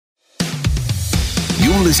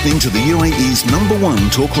You're listening to the UAE's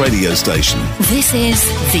 #1 talk radio station. This is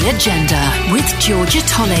The Agenda with Georgia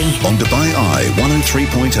Tolley On Dubai Eye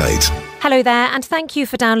 103.8. Hello there, and thank you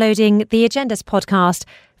for downloading The Agenda's podcast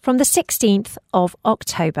from the 16th of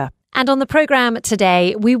October. And on the programme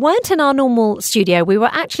today, we weren't in our normal studio. We were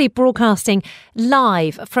actually broadcasting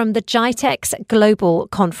live from the Gitex Global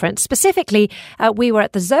Conference. Specifically, we were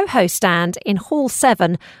at the Zoho stand in Hall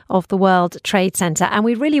 7 of the World Trade Center. And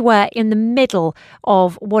we really were in the middle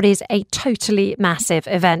of what is a totally massive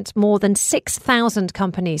event. More than 6,000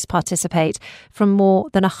 companies participate from more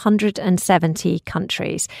than 170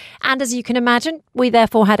 countries. And as you can imagine, we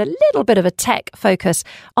therefore had a little bit of a tech focus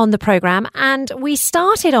on the programme. And we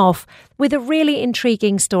started off with a really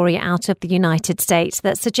intriguing story out of the United States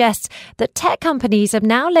that suggests that tech companies have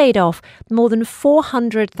now laid off more than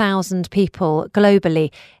 400,000 people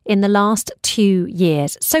globally in the last 2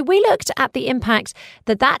 years. So we looked at the impact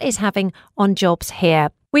that is having on jobs here.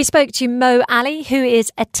 We spoke to Mo Ali, who is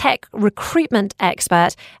a tech recruitment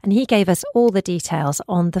expert, and he gave us all the details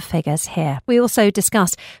on the figures here. We also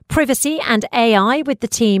discussed privacy and AI with the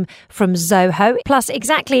team from Zoho, plus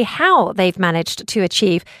exactly how they've managed to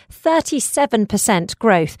achieve 37%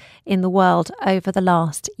 growth in the world over the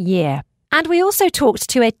last year. And we also talked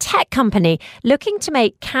to a tech company looking to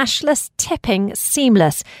make cashless tipping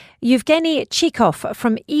seamless. Yevgeny Chikov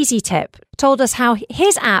from EasyTip told us how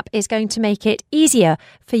his app is going to make it easier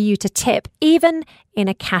for you to tip, even in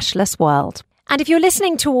a cashless world. And if you're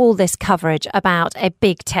listening to all this coverage about a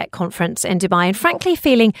big tech conference in Dubai and frankly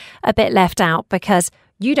feeling a bit left out because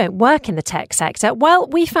you don't work in the tech sector, well,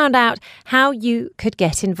 we found out how you could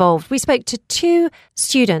get involved. We spoke to 2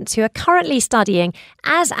 students who are currently studying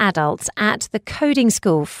as adults at the coding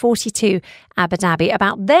school 42 Abu Dhabi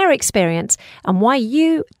about their experience and why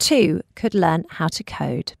you too could learn how to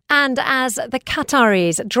code. And as the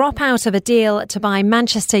Qataris drop out of a deal to buy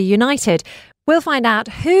Manchester United, we'll find out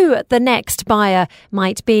who the next buyer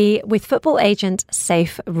might be with football agent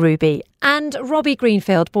Saif Ruby. And Robbie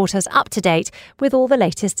Greenfield brought us up to date with all the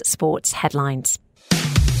latest sports headlines.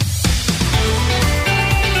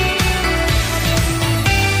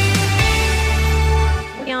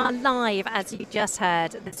 We are live, as you just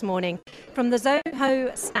heard this morning, from the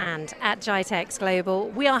Zoho stand at Gitex Global.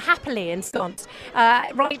 We are happily ensconced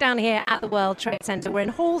right down here at the World Trade Center. We're in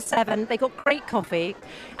Hall 7. They got great coffee,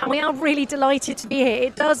 and we are really delighted to be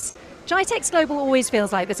here. Gitex Global always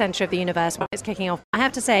feels like the centre of the universe when it's kicking off. I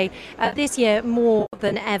have to say, this year, more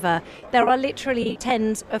than ever, there are literally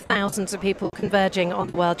tens of thousands of people converging on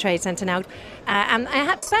the World Trade Center now. And I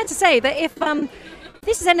have to say that if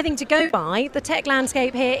this is anything to go by, the tech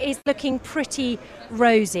landscape here is looking pretty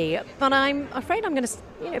rosy. But I'm afraid I'm going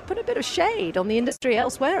to put a bit of shade on the industry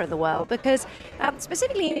elsewhere in the world because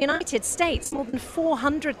specifically in the United States, more than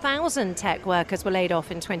 400,000 tech workers were laid off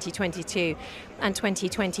in 2022 and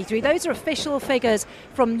 2023. Those are official figures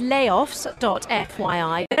from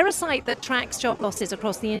layoffs.fyi. They're a site that tracks job losses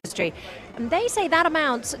across the industry. And they say that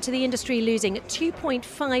amounts to the industry losing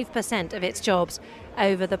 2.5% of its jobs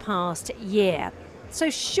over the past year. So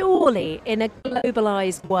surely in a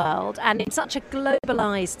globalised world and in such a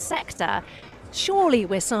globalised sector, surely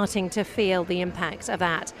we're starting to feel the impact of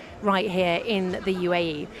that right here in the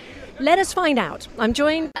UAE. Let us find out. I'm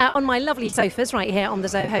joined on my lovely sofas right here on the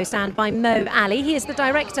Zoho stand by Mo Ali. He is the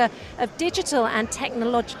Director of Digital and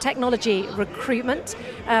Technology Recruitment.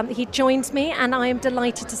 He joins me and I am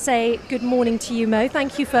delighted to say good morning to you, Mo.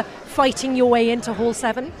 Thank you for fighting your way into Hall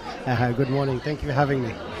 7. Good morning. Thank you for having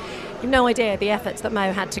me. You've no idea the efforts that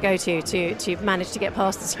Mo had to go to manage to get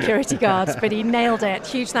past the security guards, but he nailed it.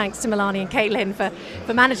 Huge thanks to Milani and Caitlin for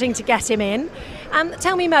managing to get him in.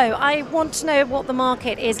 Tell me, Mo, I want to know what the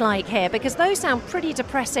market is like here, because those sound pretty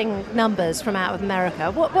depressing numbers from out of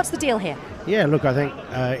America. What's the deal here? Yeah, look, I think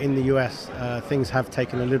in the US, things have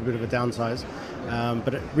taken a little bit of a downsize,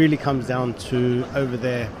 but it really comes down to over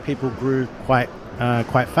there, people grew quite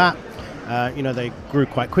fat. They grew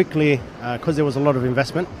quite quickly because there was a lot of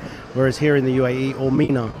investment, whereas here in the UAE or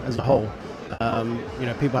MENA as a whole,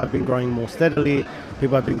 people have been growing more steadily,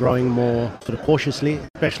 people have been growing more sort of cautiously,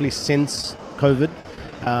 especially since COVID,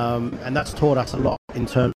 and that's taught us a lot in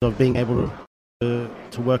terms of being able to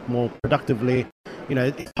work more productively.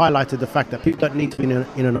 It's highlighted the fact that people don't need to be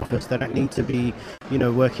in an office, they don't need to be,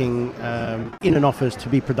 working in an office to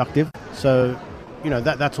be productive. So,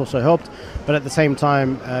 that's also helped, but at the same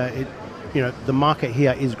time, the market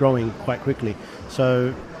here is growing quite quickly.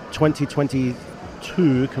 So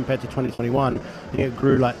 2022 compared to 2021, it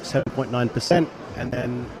grew like 7.9%. And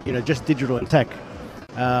then, just digital and tech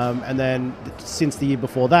And then since the year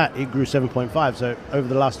before that, it grew 7.5. So over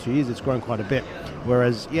the last 2 years, it's grown quite a bit.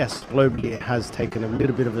 Whereas, yes, globally, it has taken a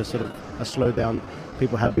little bit of a sort of a slowdown.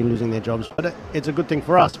 People have been losing their jobs. But it's a good thing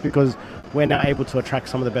for us because we're now able to attract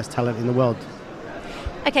some of the best talent in the world.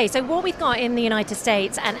 Okay, so what we've got in the United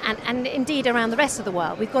States and indeed around the rest of the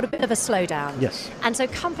world, we've got a bit of a slowdown. Yes. And so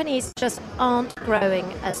companies just aren't growing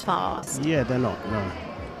as fast. Yeah, they're not, no.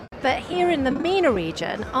 But here in the MENA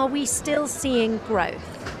region, are we still seeing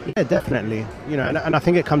growth? Yeah, definitely. And I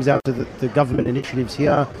think it comes down to the government initiatives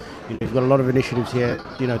here. You've got a lot of initiatives here,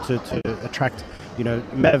 to attract,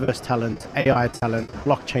 metaverse talent, AI talent,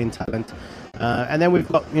 blockchain talent. And then we've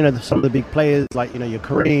got, some of the big players like, your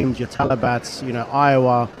Kareems, your Talabats,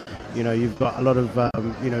 Iowa, you've got a lot of,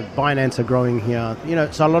 Binance are growing here.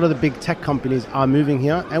 So a lot of the big tech companies are moving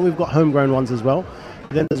here, and we've got homegrown ones as well.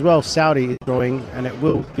 Then as well, Saudi is growing, and it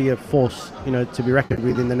will be a force, to be reckoned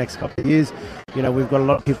with in the next couple of years. We've got a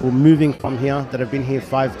lot of people moving from here that have been here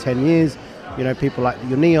 5-10 years. People like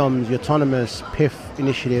your Neoms, your Autonomous, PIF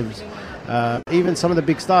initiatives, even some of the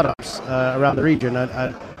big startups around the region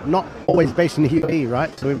are not always based in the UAE,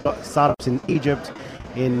 right? So we've got startups in Egypt,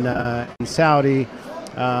 in Saudi,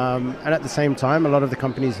 and at the same time, a lot of the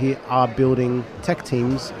companies here are building tech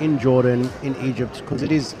teams in Jordan, in Egypt, because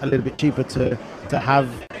it is a little bit cheaper to have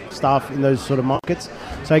staff in those sort of markets.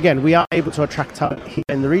 So again, we are able to attract talent here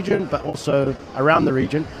in the region, but also around the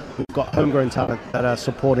region, we've got homegrown talent that are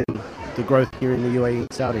supporting the growth here in the UAE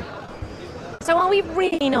and Saudi. So are we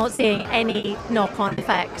really not seeing any knock-on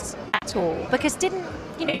effects at all? Because didn't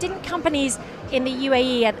companies in the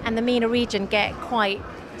UAE and the MENA region get quite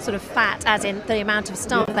sort of fat, as in the amount of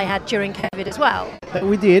staff they had during COVID as well?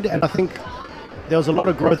 We did, and I think there was a lot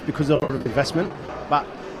of growth because of a lot of investment, but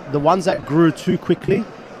the ones that grew too quickly,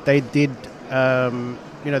 they did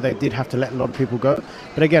have to let a lot of people go.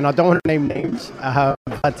 But again, I don't want to name names,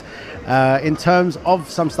 but in terms of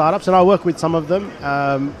some startups, and I work with some of them,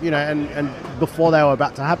 and before they were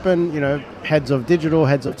about to happen, heads of digital,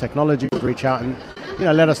 heads of technology would reach out and,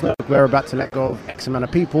 let us know we're about to let go of X amount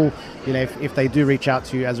of people. If they do reach out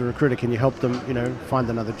to you as a recruiter, can you help them, find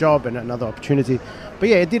another job and another opportunity? But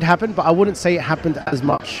yeah, it did happen, but I wouldn't say it happened as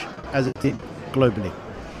much as it did globally.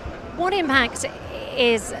 What impact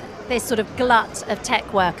is this sort of glut of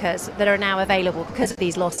tech workers that are now available because of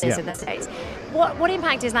these losses in the States? What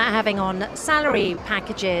impact is that having on salary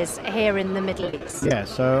packages here in the Middle East? Yeah,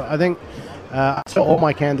 so I think I saw all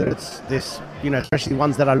my candidates, especially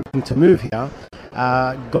ones that are looking to move here,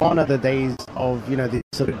 gone are the days of, the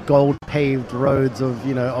sort of gold paved roads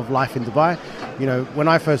of life in Dubai. When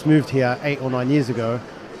I first moved here 8 or 9 years ago,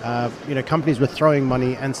 companies were throwing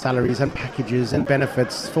money and salaries and packages and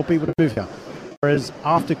benefits for people to move here. Whereas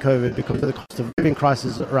after COVID, because of the cost of living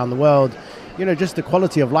crisis around the world, just the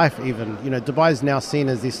quality of life even, Dubai is now seen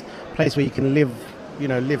as this place where you can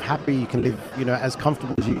live happy, you can live, as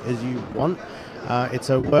comfortable as you want. It's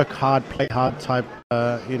a work hard, play hard type,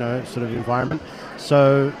 sort of environment.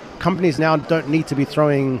 So companies now don't need to be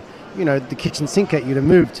throwing, the kitchen sink at you to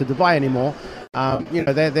move to Dubai anymore.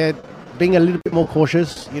 They're being a little bit more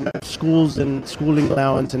cautious. Schools and schooling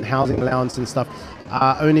allowance and housing allowance and stuff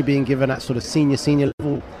are only being given at sort of senior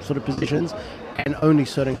level sort of positions and only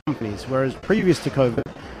certain companies. Whereas previous to COVID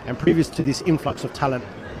and previous to this influx of talent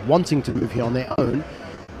wanting to move here on their own,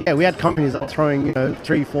 we had companies that were throwing,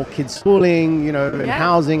 3-4 kids schooling, and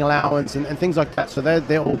housing allowance and things like that. So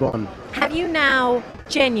they're all gone. Have you now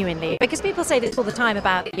genuinely, because people say this all the time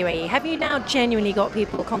about the UAE, have you now genuinely got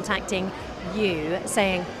people contacting you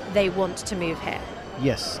saying they want to move here?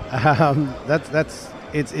 Yes,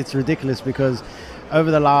 it's ridiculous because over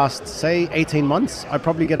the last, say, 18 months, I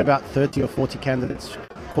probably get about 30 or 40 candidates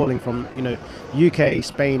calling from, UK,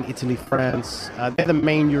 Spain, Italy, France. They're the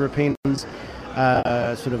main European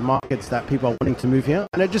sort of markets that people are wanting to move here.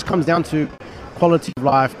 And it just comes down to quality of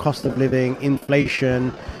life, cost of living,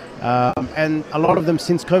 inflation. And a lot of them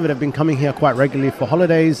since COVID have been coming here quite regularly for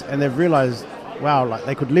holidays, and they've realized, wow, like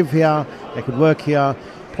they could live here, they could work here.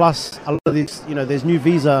 Plus, a lot of these, there's new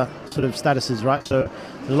visa sort of statuses, right? So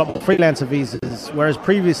there's a lot more freelancer visas, whereas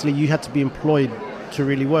previously you had to be employed to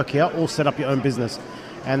really work here or set up your own business.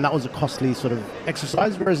 And that was a costly sort of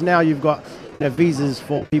exercise. Whereas now you've got visas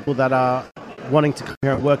for people that are wanting to come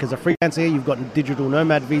here and work as a freelancer. You've got digital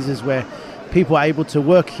nomad visas where people are able to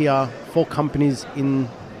work here for companies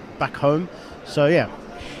back home. So, yeah.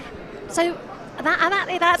 So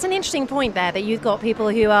that's an interesting point there, that you've got people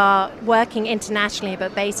who are working internationally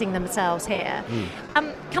but basing themselves here.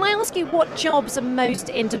 Can I ask you what jobs are most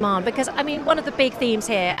in demand? Because, one of the big themes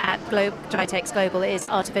here at Gitex Global is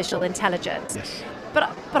artificial intelligence. Yes.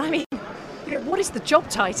 But what is the job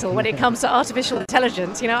title when it comes to artificial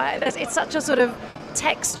intelligence? It's such a sort of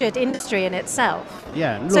textured industry in itself.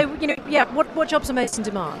 Yeah. Look, so, what jobs are most in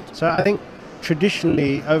demand? So I think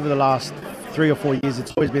traditionally over the last 3 or 4 years,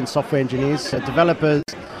 it's always been software engineers, so developers.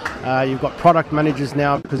 You've got product managers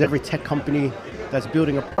now, because every tech company that's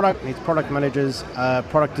building a product needs product managers,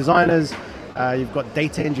 product designers. You've got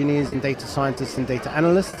data engineers and data scientists and data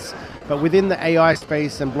analysts. But within the AI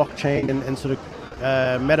space and blockchain and sort of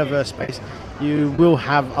metaverse space, you will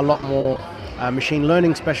have a lot more machine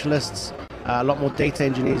learning specialists, a lot more data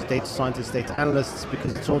engineers, data scientists, data analysts,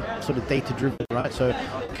 because it's all sort of data driven, right? So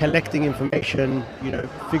collecting information,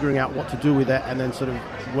 figuring out what to do with it, and then sort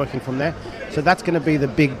of working from there. So that's going to be the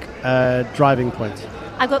big driving point.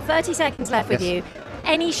 I've got 30 seconds left with you.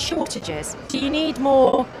 Any shortages? Do you need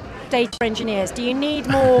more data engineers? Do you need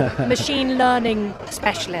more machine learning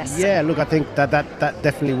specialists? Yeah, look, I think that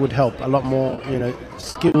definitely would help. A lot more,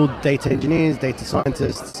 skilled data engineers, data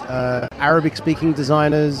scientists, Arabic-speaking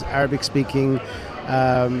designers, Arabic-speaking,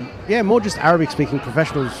 more just Arabic-speaking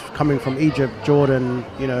professionals coming from Egypt, Jordan,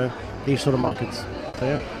 these sort of markets. So,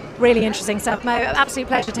 yeah. Really interesting stuff, Mo. Absolute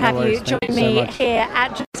pleasure to have you join me here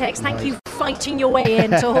at Gitex. Thank you for fighting your way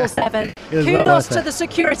into Hall 7. Kudos to the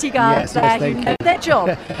security guards who know their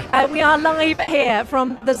job. We are live here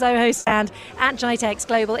from the Zoho stand at Gitex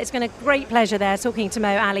Global. It's been a great pleasure there talking to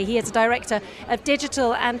Mo Ali. He is the Director of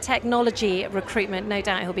Digital and Technology Recruitment. No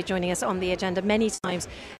doubt he'll be joining us on the agenda many times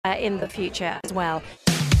in the future as well.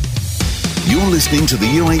 You're listening to the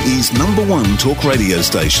UAE's #1 talk radio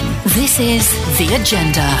station. This is The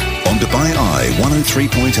Agenda On Dubai Eye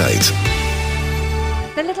 103.8.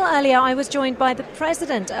 A little earlier, I was joined by the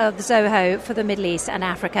president of Zoho for the Middle East and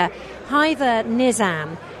Africa, Haider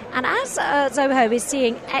Nizam. And as Zoho is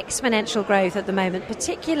seeing exponential growth at the moment,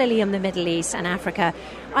 particularly in the Middle East and Africa,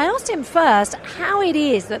 I asked him first how it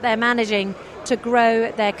is that they're managing to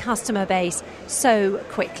grow their customer base so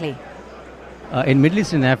quickly. In Middle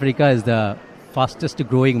East and Africa is the fastest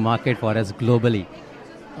growing market for us globally.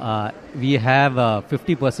 We have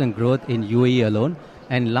 50% growth in UAE alone.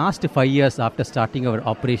 And last 5 years after starting our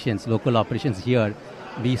operations, local operations here,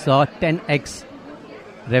 we saw 10x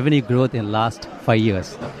revenue growth in last 5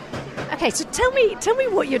 years. Okay, so tell me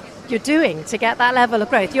what you're doing to get that level of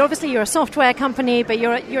growth. You're a software company, but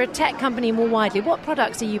you're a tech company more widely. What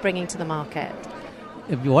products are you bringing to the market?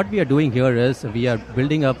 What we are doing here is we are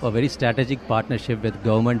building up a very strategic partnership with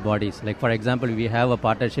government bodies. Like, for example, we have a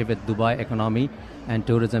partnership with Dubai Economy and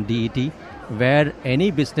Tourism, DET, where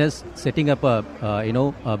any business setting up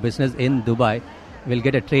a business in Dubai will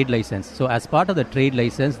get a trade license. So as part of the trade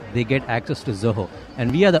license, they get access to Zoho.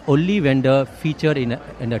 And we are the only vendor featured in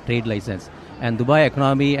a trade license. And Dubai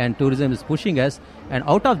Economy and Tourism is pushing us. And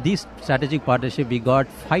out of this strategic partnership, we got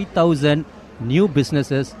 5,000 new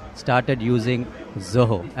businesses started using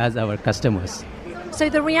Zoho as our customers. So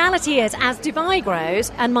the reality is, as Dubai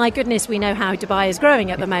grows, and my goodness, we know how Dubai is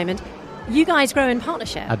growing at the moment, you guys grow in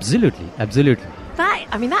partnership. Absolutely.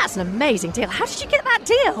 That's an amazing deal. How did you get that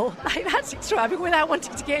deal? That's extraordinary without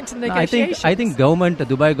wanting to get into negotiations. I think the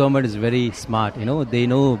Dubai government is very smart. They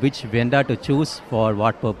know which vendor to choose for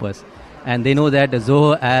what purpose. And they know that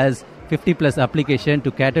Zoho has 50 plus application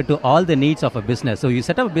to cater to all the needs of a business. So you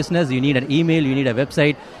set up a business, you need an email, you need a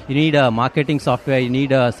website, you need a marketing software, you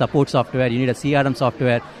need a support software, you need a CRM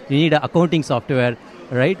software, you need an accounting software,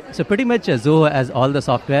 right? So pretty much Zoho has all the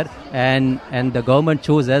software, and the government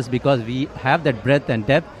chose us because we have that breadth and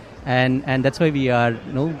depth, and that's why we are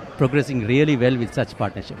progressing really well with such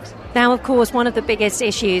partnerships. Now, of course, one of the biggest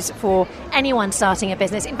issues for anyone starting a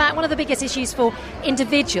business, in fact, one of the biggest issues for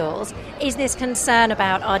individuals, is this concern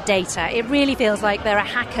about our data. It really feels like there are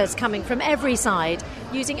hackers coming from every side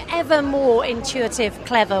using ever more intuitive,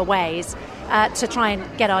 clever ways to try and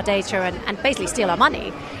get our data and basically steal our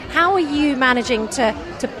money. How are you managing to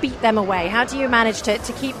beat them away? How do you manage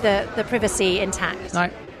to keep the privacy intact?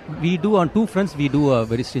 We do on two fronts. We do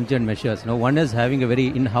very stringent measures. One is having a very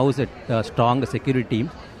in-house, strong security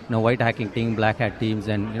team. White hacking team, black hat teams,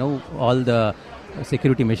 and all the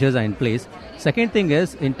security measures are in place. Second thing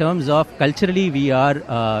is, in terms of culturally, we are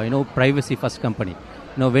privacy first company.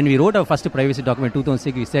 When we wrote our first privacy document in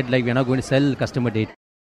 2006, we said we're not going to sell customer data.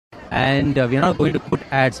 And we're not going to put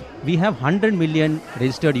ads. We have 100 million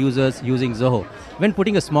registered users using Zoho. When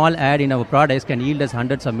putting a small ad in our products can yield us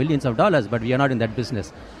hundreds of millions of dollars, but we are not in that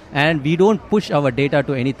business. And we don't push our data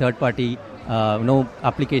to any third-party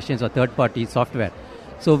applications or third-party software.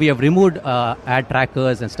 So we have removed ad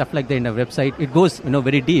trackers and stuff like that in our website. It goes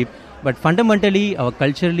very deep. But fundamentally,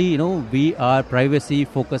 culturally, we are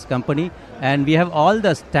privacy-focused company, and we have all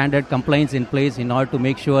the standard compliance in place in order to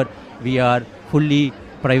make sure we are fully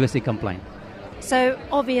privacy compliant. So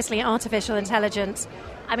obviously artificial intelligence,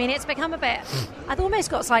 I mean, it's become a bit, I've almost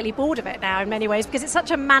got slightly bored of it now in many ways because it's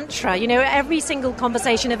such a mantra. You know, every single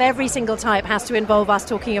conversation of every single type has to involve us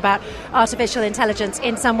talking about artificial intelligence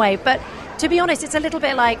in some way. But to be honest, it's a little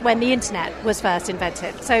bit like when the internet was first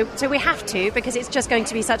invented. So we have to, because it's just going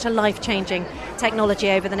to be such a life-changing technology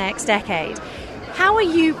over the next decade. How are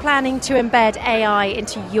you planning to embed AI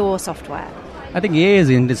into your software? I think AI is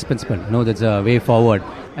indispensable. That's a way forward.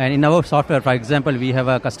 And in our software, for example, we have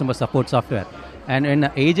a customer support software. And when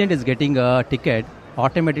an agent is getting a ticket,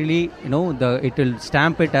 automatically, it will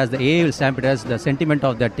stamp it as, the AI will stamp it as the sentiment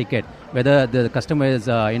of that ticket, whether the customer is,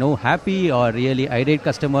 happy or really irate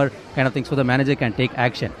customer kind of thing, so the manager can take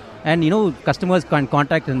action. And, customers can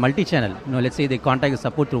contact in multi-channel. Let's say they contact the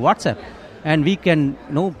support through WhatsApp. And we can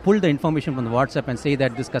pull the information from the WhatsApp and say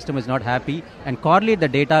that this customer is not happy and correlate the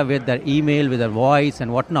data with their email, with their voice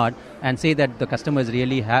and whatnot, and say that the customer is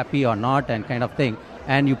really happy or not and kind of thing.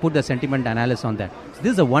 And you put the sentiment analysis on that. So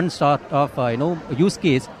this is a one sort of use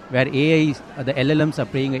case where AI, the LLMs are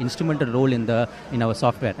playing an instrumental role in our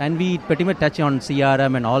software, and we pretty much touch on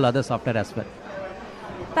CRM and all other software as well.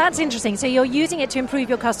 That's interesting. So you're using it to improve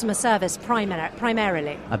your customer service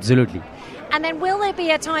primarily. Absolutely. And then will there be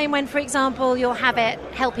a time when, for example, you'll have it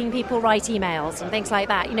helping people write emails and things like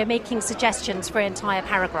that, making suggestions for entire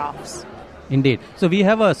paragraphs? Indeed. So we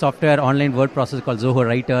have a software online word processor called Zoho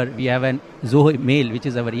Writer. We have an Zoho Mail, which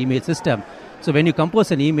is our email system. So when you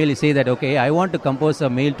compose an email, you say that, okay, I want to compose a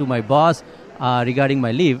mail to my boss regarding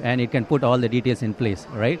my leave, and it can put all the details in place,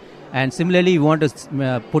 right? And similarly, you want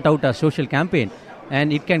to put out a social campaign,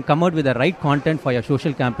 and it can come out with the right content for your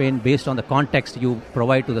social campaign based on the context you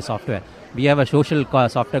provide to the software. We have a social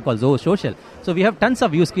software called Zoho Social. So we have tons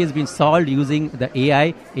of use cases being solved using the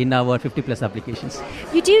AI in our 50 plus applications.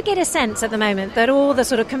 You do get a sense at the moment that all the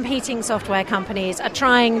sort of competing software companies are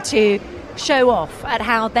trying to show off at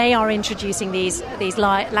how they are introducing these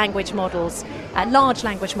language models, large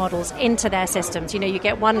language models into their systems. You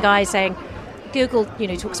get one guy saying, Google,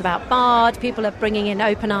 talks about Bard. People are bringing in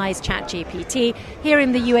OpenAI's ChatGPT. Here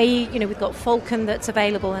in the UAE, we've got Falcon that's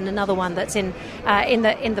available, and another one that's in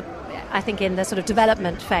the sort of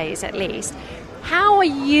development phase at least. How are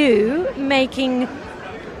you making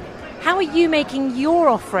your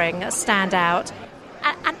offering stand out?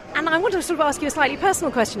 And I want to sort of ask you a slightly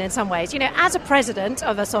personal question in some ways. As a president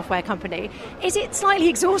of a software company, is it slightly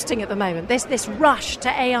exhausting at the moment, this rush to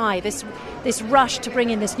AI, this rush to bring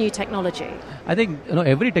in this new technology? I think,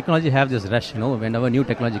 every technology has this rush, whenever new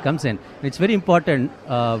technology comes in. It's very important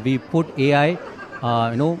we put AI,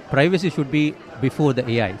 privacy should be before the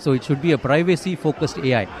AI. So it should be a privacy-focused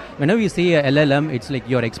AI. Whenever you say a LLM, it's like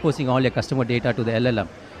you're exposing all your customer data to the LLM.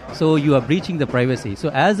 So you are breaching the privacy. So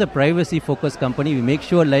as a privacy-focused company, we make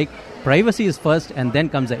sure privacy is first and then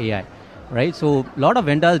comes the AI, right? So a lot of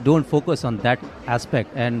vendors don't focus on that aspect.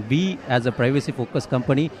 And we, as a privacy-focused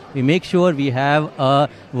company, we make sure we have a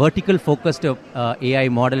vertical-focused AI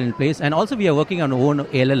model in place. And also we are working on our own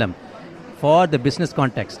LLM for the business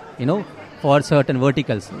context, for certain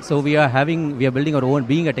verticals. So we are building our own,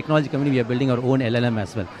 being a technology company, we are building our own LLM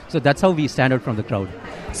as well. So that's how we stand out from the crowd.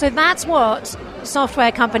 So that's what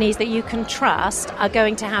software companies that you can trust are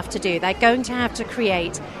going to have to do. They're going to have to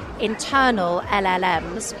create internal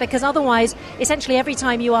LLMs, because otherwise, essentially every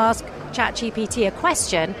time you ask ChatGPT a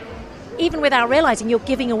question, even without realizing, you're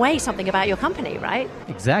giving away something about your company, right?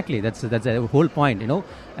 Exactly. That's the whole point,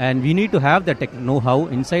 And we need to have the tech know-how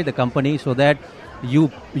inside the company so that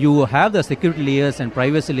you have the security layers and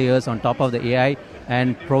privacy layers on top of the AI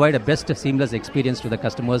and provide a best seamless experience to the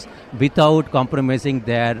customers without compromising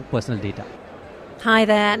their personal data. Hi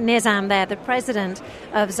there, Nizam there, the president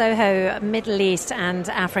of Zoho Middle East and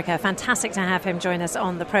Africa. Fantastic to have him join us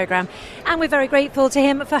on the programme. And we're very grateful to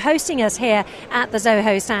him for hosting us here at the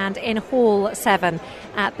Zoho stand in Hall 7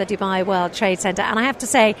 at the Dubai World Trade Centre. And I have to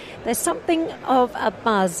say, there's something of a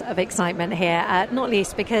buzz of excitement here, not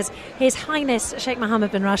least because His Highness Sheikh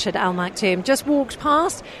Mohammed bin Rashid Al Maktoum just walked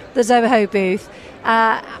past the Zoho booth.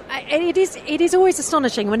 It is always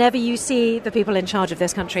astonishing whenever you see the people in charge of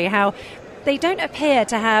this country, how they don't appear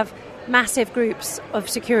to have massive groups of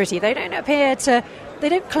security. They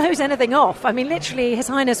don't close anything off. I mean, literally, His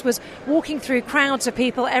Highness was walking through crowds of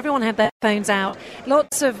people. Everyone had their phones out.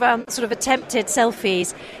 Lots of sort of attempted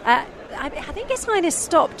selfies. I think His Highness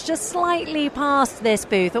stopped just slightly past this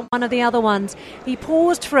booth at one of the other ones. He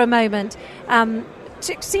paused for a moment,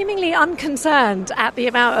 seemingly unconcerned at the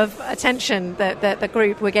amount of attention that the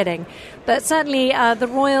group were getting. But certainly the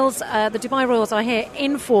Royals, the Dubai Royals are here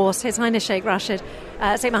in force. His Highness Sheikh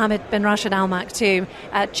Sheikh Mohammed bin Rashid Al Maktoum,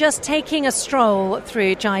 just taking a stroll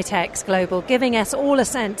through Gitex Global, giving us all a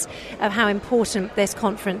sense of how important this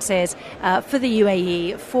conference is for the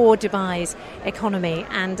UAE, for Dubai's economy,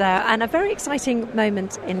 and a very exciting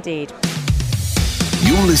moment indeed.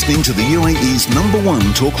 You're listening to the UAE's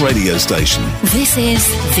 #1 talk radio station. This is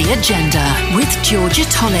The Agenda with Georgia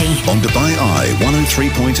Tolley On Dubai Eye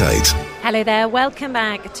 103.8. Hello there, welcome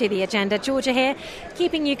back to The Agenda. Georgia here,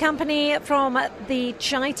 keeping you company from the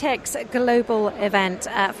Gitex Global event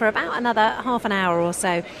for about another half an hour or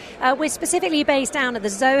so. We're specifically based down at the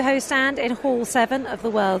Zoho stand in Hall 7 of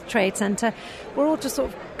the World Trade Center. We're all just sort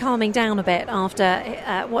of calming down a bit after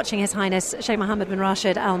watching His Highness Sheikh Mohammed bin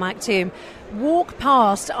Rashid Al Maktoum walk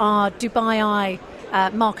past our Dubai Eye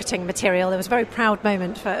marketing material. There was a very proud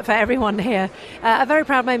moment for everyone here, a very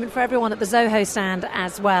proud moment for everyone at the Zoho stand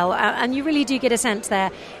as well. And you really do get a sense there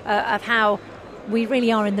of how we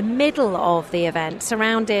really are in the middle of the event,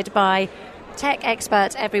 surrounded by tech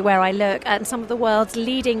experts everywhere I look, and some of the world's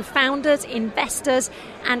leading founders, investors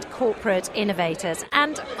and corporate innovators.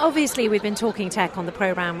 And obviously we've been talking tech on the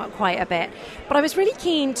programme quite a bit, but I was really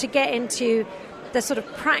keen to get into the sort of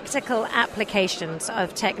practical applications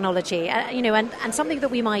of technology, and something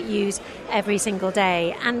that we might use every single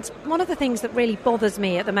day. And one of the things that really bothers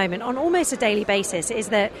me at the moment on almost a daily basis is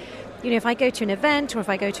that, if I go to an event or if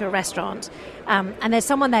I go to a restaurant and there's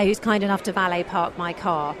someone there who's kind enough to valet park my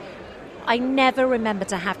car, I never remember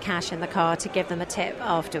to have cash in the car to give them a tip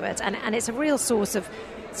afterwards. And it's a real source of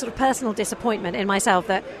sort of personal disappointment in myself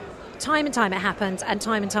that time and time it happens, and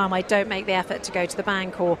time I don't make the effort to go to the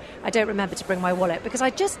bank, or I don't remember to bring my wallet, because I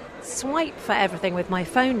just swipe for everything with my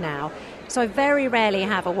phone now. So I very rarely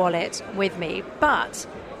have a wallet with me. But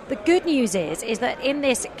the good news is that in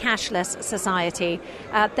this cashless society,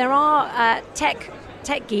 there are tech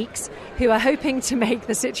geeks who are hoping to make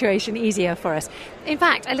the situation easier for us. In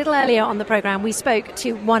fact, a little earlier on the programme, we spoke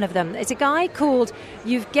to one of them. It's a guy called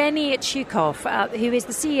Yevgeny Chukov, who is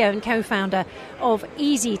the CEO and co-founder of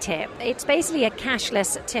EasyTip. It's basically a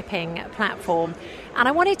cashless tipping platform. And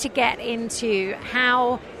I wanted to get into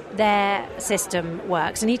how their system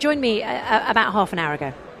works. And he joined me about half an hour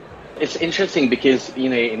ago. It's interesting because,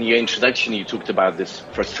 in your introduction, you talked about this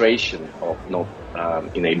frustration of not,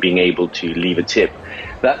 being able to leave a tip.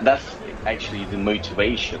 That's actually the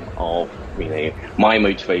motivation of, my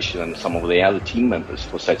motivation and some of the other team members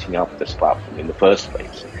for setting up this platform in the first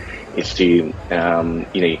place, is to,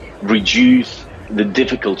 reduce the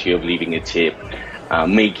difficulty of leaving a tip,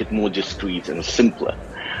 make it more discreet and simpler.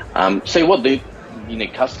 So what the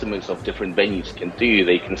customers of different venues can do,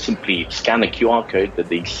 they can simply scan a QR code that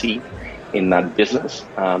they see in that business.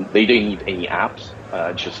 They don't need any apps,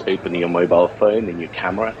 just open your mobile phone and your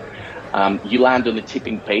camera. You land on a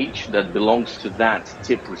tipping page that belongs to that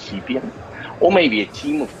tip recipient, or maybe a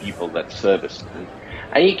team of people that service them,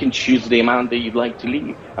 and you can choose the amount that you'd like to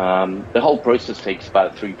leave. The whole process takes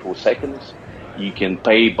about 3-4 seconds. You can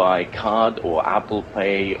pay by card or Apple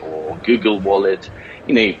Pay or Google Wallet,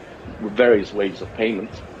 various ways of payment.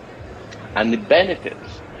 And the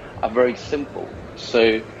benefits are very simple.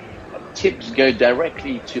 So tips go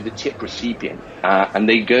directly to the tip recipient, and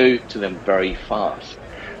they go to them very fast.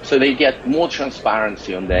 So they get more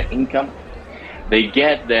transparency on their income, they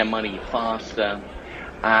get their money faster,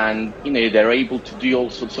 and they're able to do all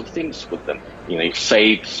sorts of things with them,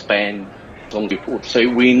 save, spend, so on and so forth. So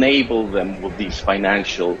we enable them with these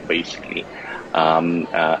financial, basically,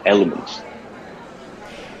 elements.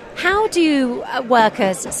 How do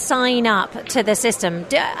workers sign up to the system?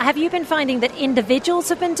 Have you been finding that individuals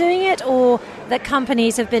have been doing it, or that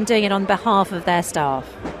companies have been doing it on behalf of their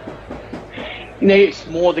staff? It's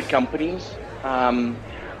more the companies.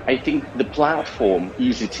 I think the platform,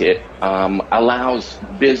 EasyTip, allows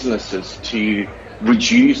businesses to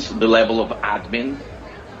reduce the level of admin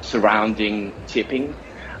surrounding tipping,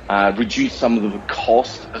 reduce some of the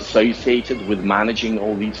costs associated with managing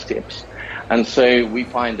all these tips. And so we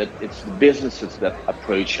find that it's the businesses that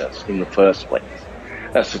approach us in the first place.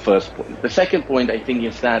 That's the first point. The second point, I think,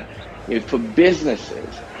 is that for businesses,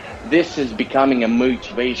 this is becoming a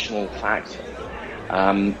motivational factor.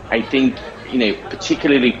 I think,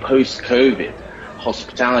 particularly post-COVID,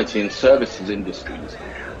 hospitality and services industries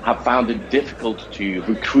have found it difficult to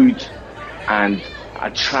recruit and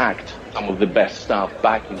attract some of the best staff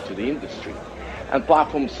back into the industry. And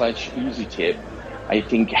platforms such EasyTip, I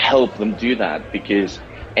think, help them do that because,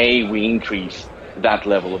 A, we increase that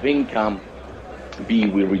level of income, B,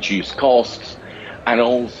 we reduce costs, and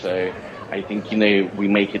also, I think, we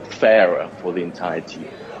make it fairer for the entire team.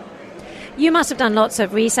 You must have done lots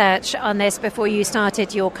of research on this before you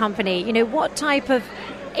started your company. What type of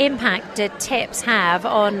impact did tips have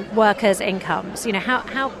on workers' incomes?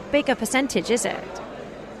 How big a percentage is it?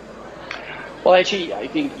 Well, actually, I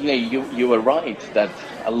think you were right that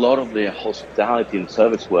a lot of the hospitality and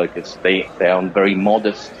service workers they're on very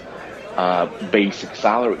modest basic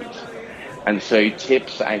salaries, and so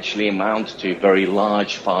tips actually amount to a very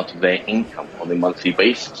large part of their income on a monthly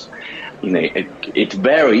basis. It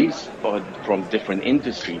varies from different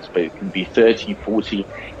industries, but it can be 30, 40,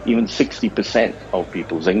 even 60% of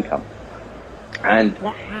people's income. And,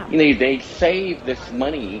 they save this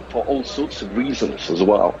money for all sorts of reasons as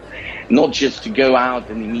well. Not just to go out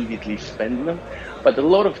and immediately spend them, but a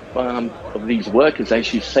lot of these workers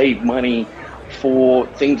actually save money for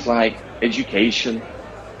things like education,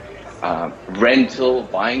 rental,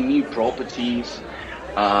 buying new properties,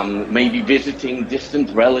 maybe visiting distant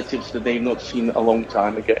relatives that they've not seen a long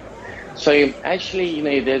time ago. So actually,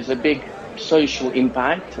 there's a big social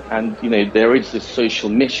impact, and, there is this social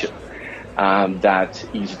mission that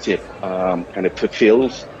EasyTip kind of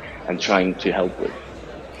fulfills and trying to help with.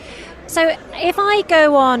 So if I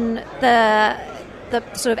go on the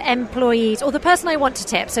sort of employees or the person I want to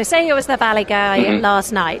tip, so say it was the valet guy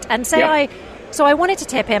last night, and say I wanted to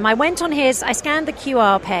tip him, I went on I scanned the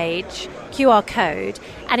QR code,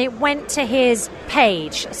 and it went to his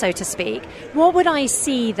page, so to speak. What would I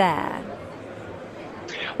see there?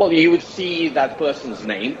 Well, you would see that person's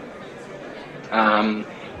name.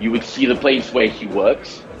 You would see the place where he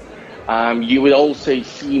works. You would also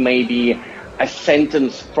see maybe a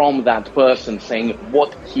sentence from that person saying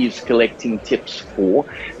what he's collecting tips for,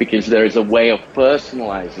 because there is a way of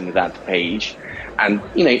personalizing that page and,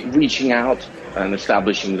 reaching out and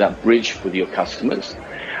establishing that bridge with your customers.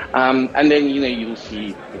 And then, you'll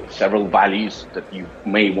see several values that you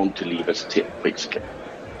may want to leave as a tip, basically.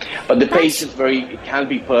 But the page it can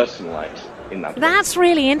be personalized in that way. That's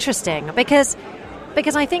really interesting because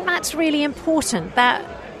I think that's really important,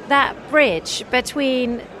 that bridge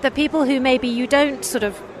between the people who maybe you don't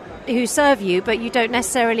who serve you, but you don't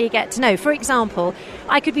necessarily get to know. For example,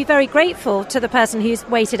 I could be very grateful to the person who's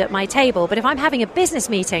waited at my table, but if I'm having a business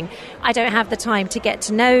meeting, I don't have the time to get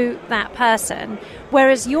to know that person,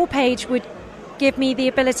 whereas your page would give me the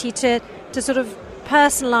ability to sort of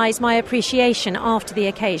personalize my appreciation after the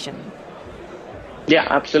occasion. Yeah,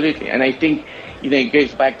 absolutely. And I think, it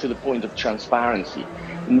goes back to the point of transparency.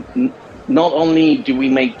 Not only do we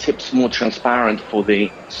make tips more transparent for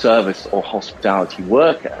the service or hospitality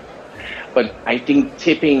worker, but I think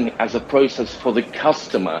tipping as a process for the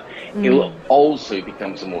customer, it also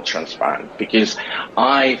becomes more transparent, because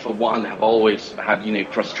I, for one, have always had,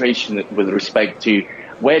 frustration with respect to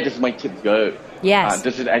where does my tip go? Yes.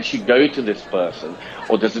 Does it actually go to this person,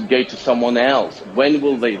 or does it go to someone else? When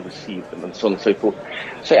will they receive them, and so on and so forth?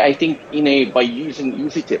 So I think, by using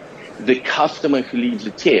EasyTip, the customer who leaves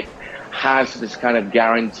a tip has this kind of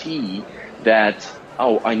guarantee that,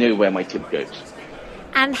 I know where my tip goes.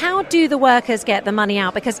 And how do the workers get the money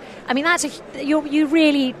out? Because, you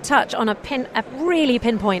really touch on a really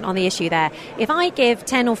pinpoint on the issue there. If I give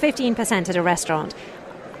 10 or 15% at a restaurant,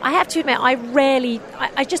 I have to admit,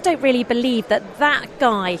 I just don't really believe that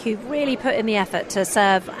guy who really put in the effort to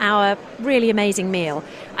serve our really amazing meal,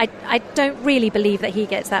 I don't really believe that he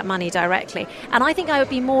gets that money directly. And I think I would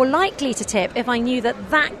be more likely to tip if I knew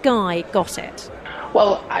that guy got it.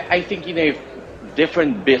 Well, I think,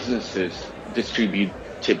 different businesses distribute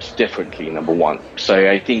tips differently, number one. So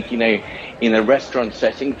I think, in a restaurant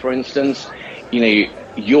setting, for instance,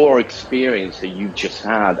 your experience that you just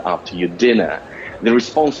had after your dinner, the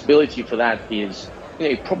responsibility for that is,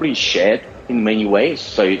 probably shared in many ways.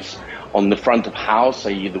 So it's on the front of house,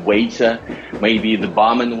 i.e. the waiter, maybe the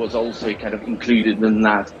barman was also kind of included in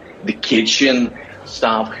that, the kitchen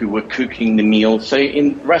staff who were cooking the meal. So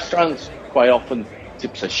in restaurants, quite often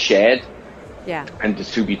tips are shared and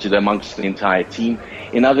distributed amongst the entire team.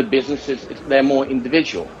 In other businesses, they're more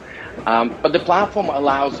individual. But the platform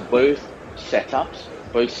allows both setups,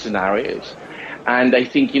 both scenarios. And I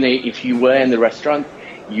think, if you were in the restaurant,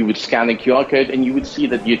 you would scan a QR code and you would see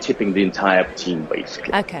that you're tipping the entire team,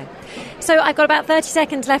 basically. Okay. So I've got about 30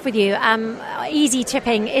 seconds left with you. Easy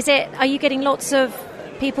tipping, are you getting lots of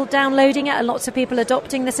people downloading it and lots of people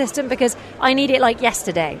adopting the system? Because I need it like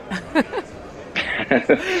yesterday.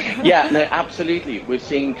 Yeah, no, absolutely. We're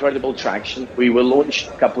seeing incredible traction. We were launched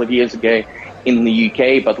a couple of years ago in the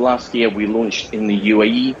UK, but last year we launched in the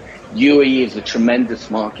UAE. UAE is a tremendous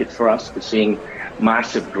market for us. We're seeing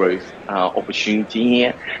massive growth opportunity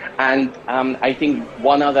here. And I think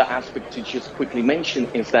one other aspect to just quickly mention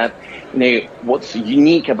is that, what's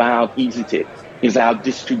unique about EasyTip is our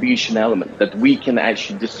distribution element, that we can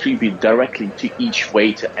actually distribute directly to each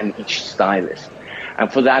waiter and each stylist.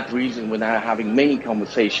 And for that reason, we're now having many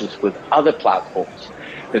conversations with other platforms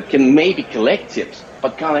that can maybe collect tips,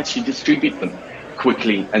 but can't actually distribute them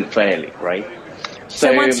quickly and fairly, right?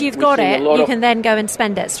 So once you've got it, you can then go and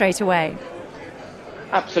spend it straight away.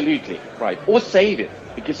 Absolutely, right. Or save it,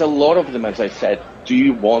 because a lot of them, as I said,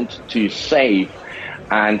 do want to save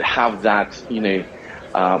and have that,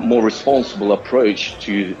 more responsible approach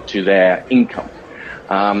to their income.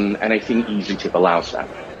 And I think EasyTip allows that.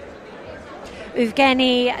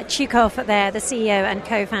 Evgeny Chukov there, the CEO and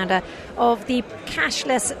co-founder of the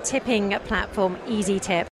cashless tipping platform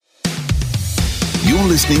EasyTip. You're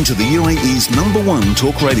listening to the UAE's #1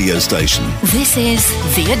 talk radio station. This is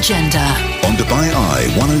The Agenda On Dubai Eye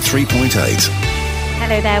 103.8.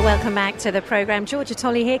 Hello there, welcome back to the programme. Georgia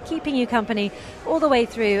Tolley here, keeping you company all the way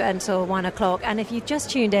through until 1 o'clock. And if you've just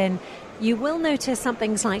tuned in, you will notice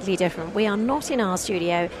something slightly different. We are not in our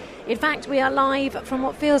studio. In fact, we are live from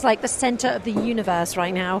what feels like the centre of the universe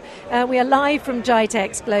right now. We are live from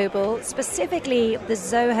Gitex Global, specifically the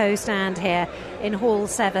Zoho stand here in Hall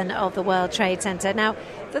 7 of the World Trade Center. Now,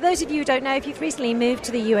 for those of you who don't know, if you've recently moved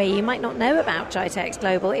to the UAE, you might not know about Gitex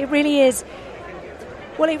Global. It really is...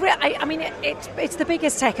 Well, it's the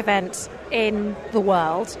biggest tech event in the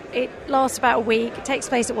world. It lasts about a week. It takes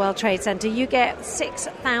place at World Trade Center. You get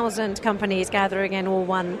 6,000 companies gathering in all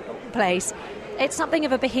one place. It's something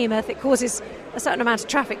of a behemoth. It causes a certain amount of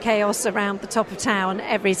traffic chaos around the top of town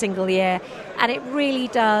every single year. And it really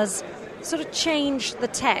does sort of change the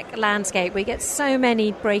tech landscape. We get so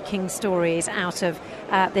many breaking stories out of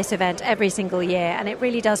this event every single year. And it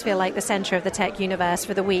really does feel like the center of the tech universe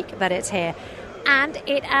for the week that it's here. And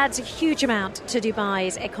it adds a huge amount to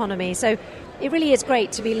Dubai's economy. So it really is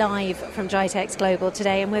great to be live from Gitex Global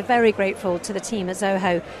today, and we're very grateful to the team at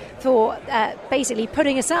Zoho for basically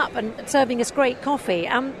putting us up and serving us great coffee.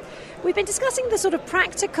 We've been discussing the sort of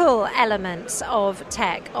practical elements of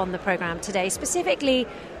tech on the programme today, specifically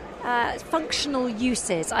functional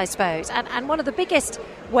uses, I suppose. And one of the biggest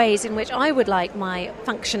ways in which I would like my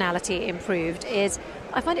functionality improved is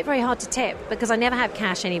I find it very hard to tip because I never have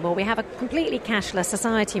cash anymore. We have a completely cashless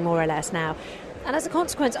society, more or less, now. And as a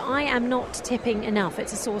consequence, I am not tipping enough.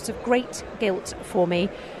 It's a source of great guilt for me.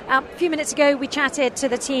 A few minutes ago, we chatted to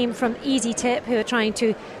the team from EasyTip, who are trying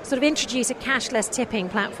to sort of introduce a cashless tipping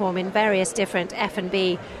platform in various different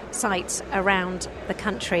F&B sites around the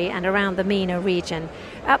country and around the MENA region.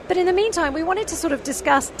 But in the meantime, we wanted to sort of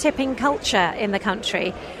discuss tipping culture in the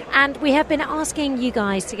country. And we have been asking you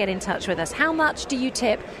guys to get in touch with us. How much do you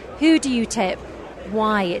tip? Who do you tip?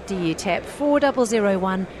 Why do you tip?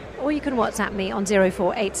 4001. Or you can WhatsApp me on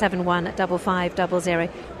 04871 5500.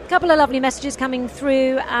 A couple of lovely messages coming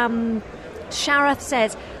through. Sharath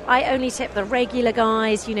says, I only tip the regular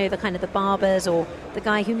guys, the kind of the barbers or the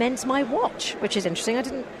guy who mends my watch, which is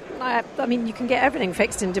interesting. I mean, you can get everything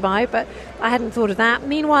fixed in Dubai, but I hadn't thought of that.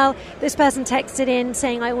 Meanwhile, this person texted in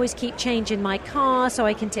saying, I always keep change in my car so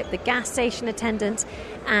I can tip the gas station attendant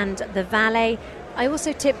and the valet. I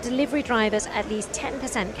also tip delivery drivers at least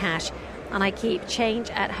 10% cash, and I keep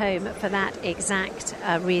change at home for that exact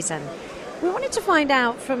reason. We wanted to find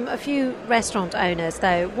out from a few restaurant owners,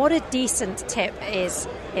 though, what a decent tip is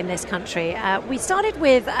in this country. We started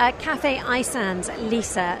with Cafe Isan's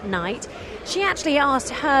Lisa Knight. She actually asked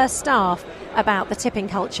her staff about the tipping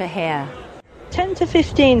culture here. 10 to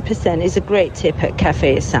 15% is a great tip at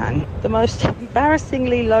Cafe Isan. The most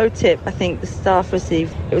embarrassingly low tip I think the staff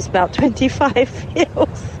received, it was about 25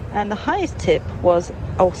 fils. And the highest tip was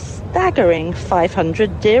a staggering 500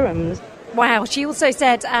 dirhams. Wow, she also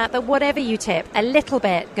said that whatever you tip, a little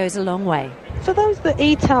bit goes a long way. For those that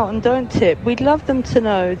eat out and don't tip, we'd love them to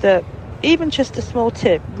know that even just a small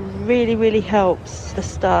tip really, really helps the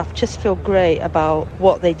staff just feel great about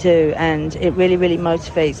what they do, and it really, really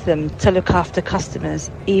motivates them to look after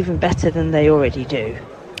customers even better than they already do.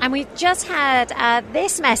 And we've just had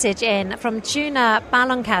this message in from Juna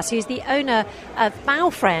Balonkas, who's the owner of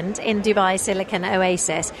Bowfriend in Dubai Silicon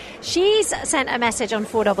Oasis. She's sent a message on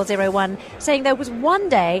 4001 saying there was one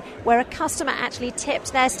day where a customer actually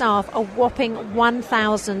tipped their staff a whopping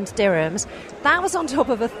 1,000 dirhams. That was on top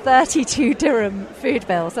of a 32 dirham food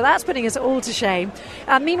bill. So that's putting us all to shame.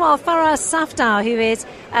 Meanwhile, Farah Safdar, who is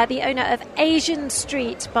the owner of Asian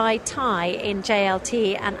Street by Thai in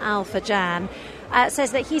JLT and Al Fajan,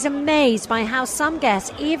 says that he's amazed by how some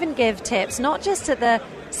guests even give tips, not just to the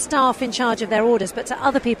staff in charge of their orders, but to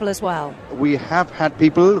other people as well? We have had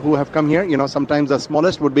people who have come here. Sometimes the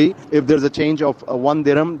smallest would be if there's a change of 1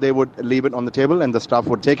 dirham, they would leave it on the table and the staff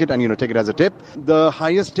would take it and take it as a tip. The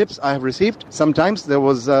highest tips I have received, sometimes there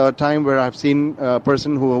was a time where I've seen a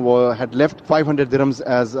person who had left 500 dirhams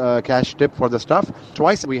as a cash tip for the staff.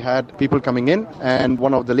 Twice we had people coming in, and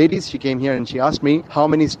one of the ladies, she came here and she asked me how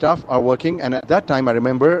many staff are working, and at that time I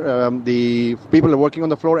remember the people who are working on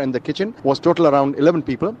the floor and the kitchen was total around 11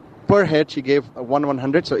 people. Per head she gave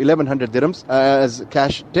 100, so 1100 dirhams as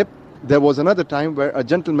cash tip. There was another time where a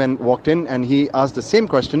gentleman walked in and he asked the same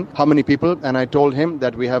question, how many people? And I told him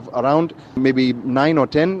that we have around maybe 9 or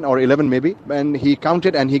 10 or 11 maybe. And he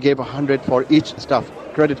counted and he gave 100 for each staff.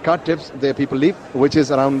 Credit card tips, the people leave, which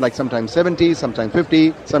is around like sometimes 70, sometimes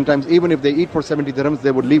 50. Sometimes even if they eat for 70 dirhams,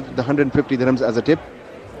 they would leave the 150 dirhams as a tip.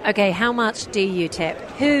 Okay, how much do you tip?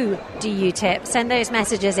 Who do you tip? Send those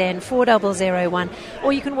messages in 4001,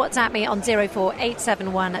 or you can WhatsApp me on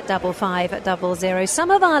 04871 5500. Some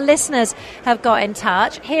of our listeners have got in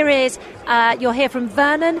touch. Here is, you'll hear from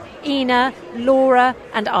Vernon, Ina, Laura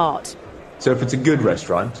and Art. So if it's a good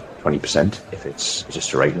restaurant, 20%. If it's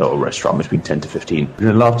just a regular restaurant, between 10 to 15. And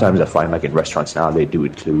a lot of times I find like in restaurants now, they do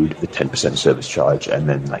include the 10% service charge and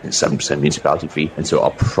then like a 7% municipality fee. And so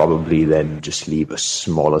I'll probably then just leave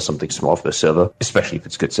something small for the server, especially if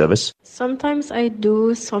it's good service. Sometimes I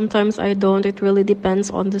do, sometimes I don't. It really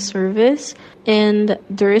depends on the service. And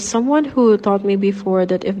there is someone who taught me before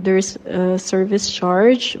that if there's a service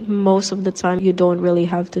charge, most of the time you don't really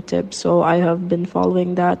have to tip. So I have been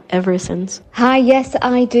following that ever since. Hi, yes,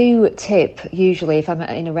 I do tip usually if I'm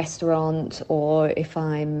in a restaurant or if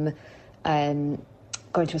I'm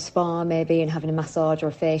going to a spa maybe and having a massage or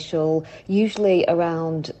a facial. Usually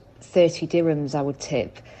around 30 dirhams I would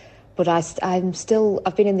tip. But I've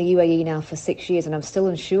been in the UAE now for 6 years and I'm still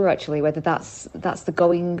unsure actually whether that's the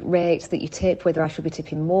going rate that you tip, whether I should be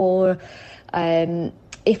tipping more.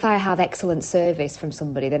 If I have excellent service from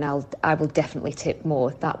somebody, then I will definitely tip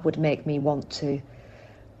more. That would make me want to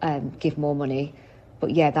give more money.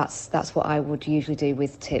 But yeah, that's what I would usually do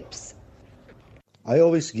with tips. I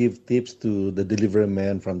always give tips to the delivery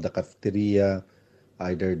man from the cafeteria.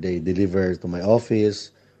 Either they deliver to my office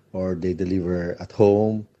or they deliver at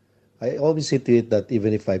home. I always see to it that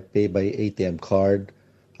even if I pay by ATM card,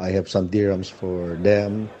 I have some dirhams for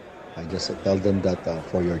them. I just tell them that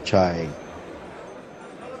for your chai.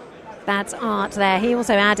 That's Art there. He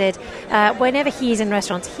also added, whenever he's in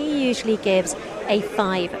restaurants, he usually gives a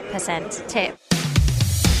 5% tip.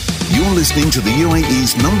 You're listening to the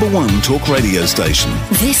UAE's #1 talk radio station.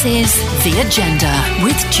 This is The Agenda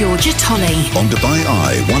with Georgia Tolley On Dubai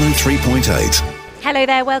Eye 103.8. Hello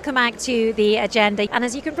there, welcome back to The Agenda. And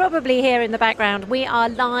as you can probably hear in the background, we are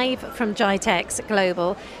live from Gitex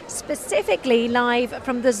Global, specifically live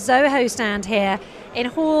from the Zoho stand here in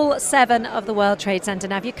Hall 7 of the World Trade Center.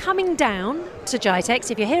 Now, if you're coming down to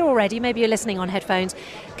Gitex, if you're here already, maybe you're listening on headphones,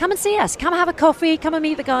 come and see us. Come have a coffee. Come and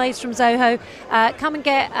meet the guys from Zoho. Come and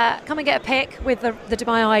get a pic with the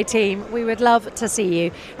Dubai Eye team. We would love to see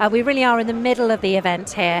you. We really are in the middle of the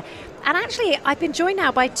event here. And actually, I've been joined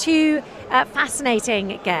now by two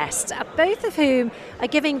fascinating guests, both of whom are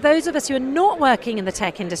giving those of us who are not working in the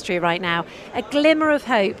tech industry right now a glimmer of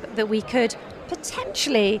hope that we could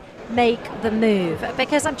potentially make the move.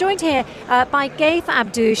 Because I'm joined here by Gaith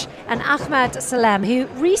Abdouche and Ahmed Salem, who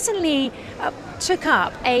recently took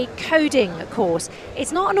up a coding course.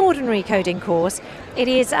 It's not an ordinary coding course. It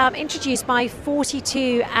is introduced by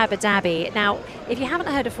 42 Abu Dhabi. Now, if you haven't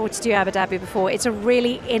heard of 42 Abu Dhabi before, it's a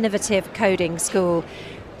really innovative coding school.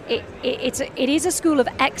 It is a school of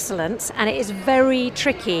excellence, and it is very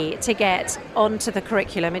tricky to get onto the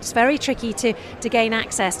curriculum. It's very tricky to gain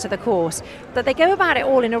access to the course. But they go about it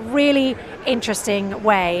all in a really interesting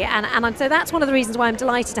way. And so that's one of the reasons why I'm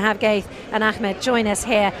delighted to have Gaith and Ahmed join us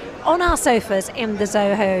here on our sofas in the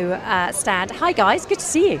Zoho stand. Hi guys, good to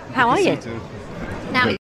see you. How are you? Now,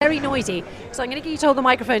 it's very noisy, so I'm going to get you to hold the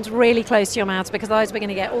microphones really close to your mouths because otherwise we're going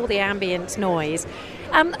to get all the ambient noise.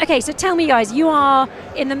 Okay, so tell me guys, you are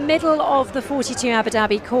in the middle of the 42 Abu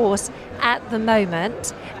Dhabi course at the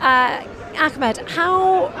moment. Ahmed,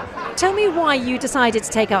 tell me why you decided to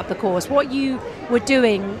take up the course, what you were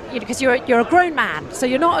doing, because you're a grown man, so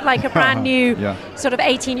you're not like a brand new sort of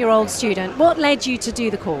 18-year-old student. What led you to do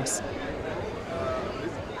the course?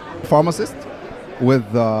 Pharmacist with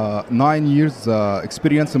 9 years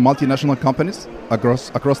experience in multinational companies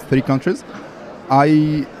across 3 countries.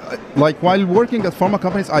 While working at pharma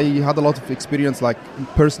companies, I had a lot of experience, like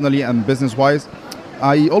personally and business-wise.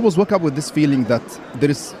 I always woke up with this feeling that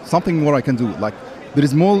there is something more I can do. Like there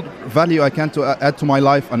is more value I can add to my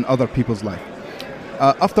life and other people's life.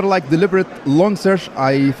 After like deliberate long search,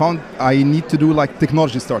 I found I need to do like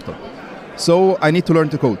technology startup. So I need to learn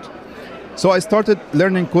to code. So I started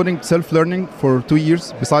learning coding, self-learning for 2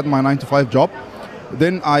 years beside my 9-to-5 job.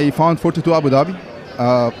 Then I found 42 Abu Dhabi,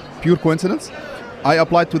 pure coincidence. I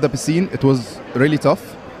applied to the piscine. It was really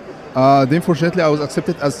tough. Then fortunately I was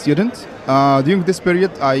accepted as student. During this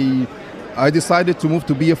period, I decided to move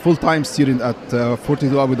to be a full-time student at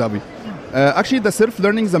 42 Abu Dhabi. Actually, the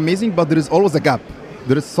self-learning is amazing, but there is always a gap.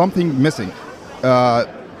 There is something missing.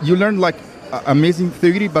 You learn like amazing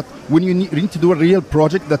theory, but when you need to do a real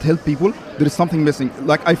project that help people, there is something missing.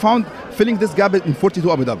 Like I found filling this gap in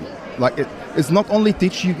 42 Abu Dhabi. Like it's not only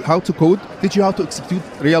teach you how to code, teach you how to execute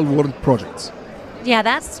real world projects. Yeah,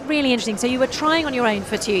 that's really interesting. So you were trying on your own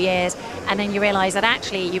for 2 years, and then you realised that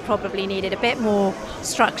actually you probably needed a bit more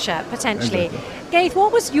structure, potentially. Exactly. Gaith,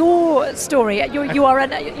 what was your story? You are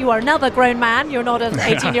another grown man. You're not an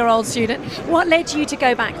 18-year-old student. What led you to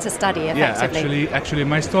go back to study effectively? Yeah, actually,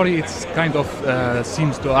 my story it's kind of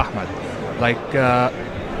seems to Ahmed, like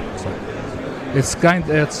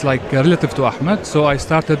it's like relative to Ahmed. So I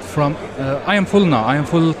started from I am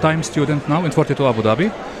full-time student now in 42 Abu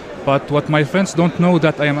Dhabi. But what my friends don't know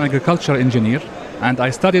that I am an agriculture engineer, and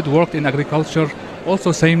I worked in agriculture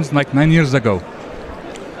also same like 9 years ago.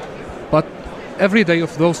 But every day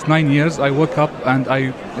of those 9 years, I woke up and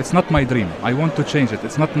it's not my dream. I want to change it.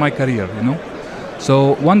 It's not my career, you know.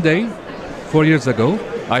 So one day, 4 years ago,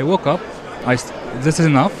 I woke up. This is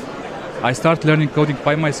enough. I started learning coding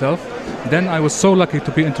by myself. Then I was so lucky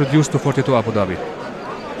to be introduced to 42 Abu Dhabi.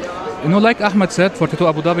 You know, like Ahmed said, 42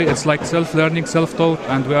 Abu Dhabi, it's like self-learning, self-taught,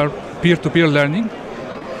 and we are peer-to-peer learning.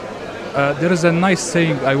 There is a nice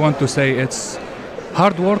saying I want to say, it's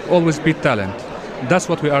hard work always beat talent. That's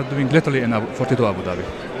what we are doing literally in 42 Abu Dhabi.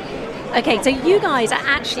 Okay, so you guys are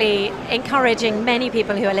actually encouraging many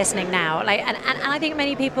people who are listening now, and I think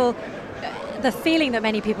many people, the feeling that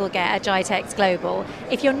many people get at Gitex Global,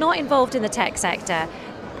 if you're not involved in the tech sector,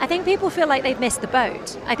 I think people feel like they've missed the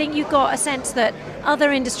boat. I think you've got a sense that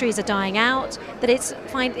other industries are dying out, that it's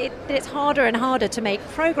harder and harder to make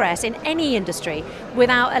progress in any industry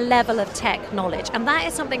without a level of tech knowledge. And that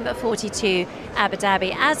is something that 42 Abu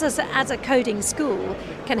Dhabi, as a coding school,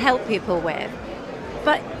 can help people with.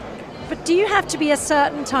 But do you have to be a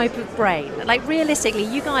certain type of brain? Like realistically,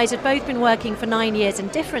 you guys have both been working for 9 years in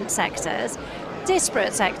different sectors,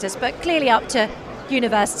 disparate sectors, but clearly up to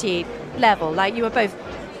university level. Like you were both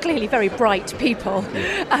clearly very bright people.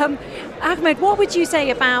 Ahmed, what would you say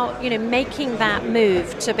about making that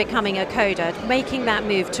move to becoming a coder, making that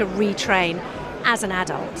move to retrain as an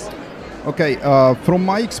adult? Okay, from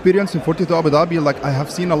my experience in 42 Abu Dhabi, like I have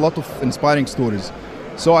seen a lot of inspiring stories.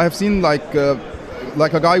 So I have seen like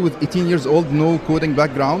a guy with 18 years old, no coding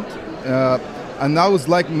background, and now is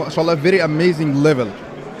like, mashallah, very amazing level.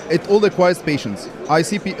 It all requires patience. I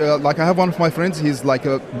see, like I have one of my friends, he's like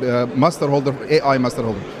a master holder, AI master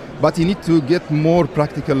holder, but he needs to get more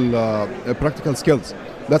practical skills.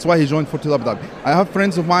 That's why he joined 42 Abu Dhabi. I have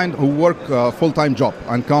friends of mine who work full-time job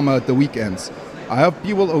and come at the weekends. I have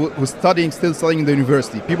people who still studying in the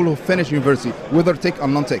university, people who finish university, whether tech or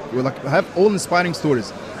non-tech. We have all inspiring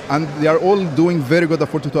stories, and they are all doing very good at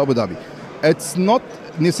 42 Abu Dhabi. It's not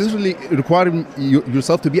necessarily requiring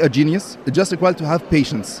yourself to be a genius. It's just required to have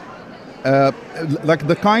patience. Like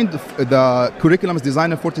the curriculum is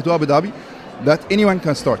designed at 42 Abu Dhabi that anyone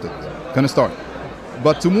can start.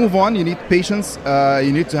 But to move on, you need patience.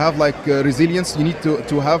 You need to have like resilience. You need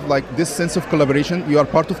to have like this sense of collaboration. You are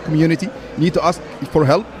part of community. You need to ask for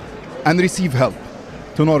help and receive help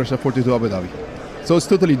to nourish at 42 Abu Dhabi. So it's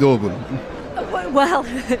totally doable. Well,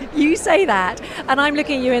 you say that, and I'm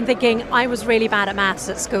looking at you and thinking, I was really bad at maths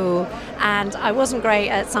at school, and I wasn't great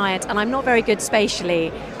at science, and I'm not very good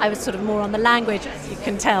spatially. I was sort of more on the language, as you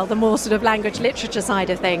can tell, the more sort of language literature side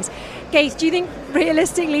of things. Gaith, do you think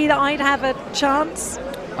realistically that I'd have a chance?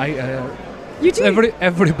 You do?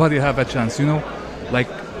 Everybody have a chance, you know. Like,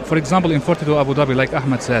 for example, in 42 Abu Dhabi, like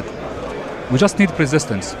Ahmed said, we just need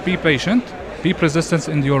persistence. Be patient, be persistent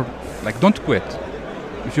in your, like, don't quit.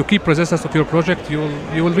 If you keep persistence of your project, you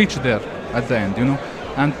will reach there at the end, you know.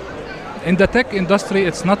 And in the tech industry,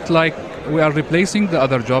 it's not like we are replacing the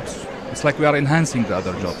other jobs. It's like we are enhancing the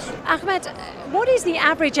other jobs. Ahmed, what is the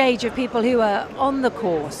average age of people who are on the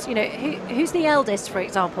course? You know, who's the eldest, for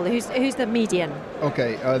example? Who's the median?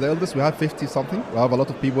 Okay, the eldest, we have 50-something. We have a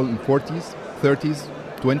lot of people in 40s, 30s,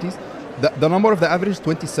 20s. The number of the average is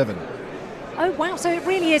 27. Oh, wow. So it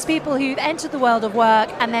really is people who've entered the world of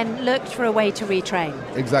work and then looked for a way to retrain.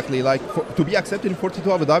 Exactly. Like to be accepted in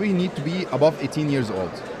 42 Abu Dhabi, you need to be above 18 years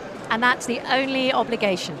old. And that's the only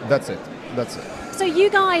obligation? That's it. So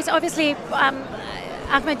you guys, obviously,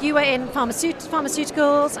 Ahmed, you were in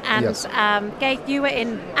pharmaceuticals, and Yes. Gaith, you were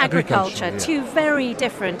in Agriculture, agriculture, yeah. two very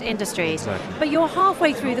different industries. Exactly. But you're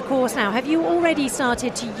halfway through the course now. Have you already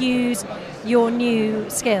started to use your new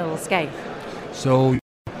skills, Gaith? So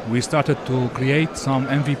we started to create some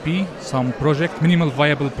MVP, some project, minimal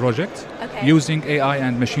viable projects, Okay. using AI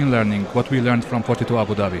and machine learning, what we learned from 42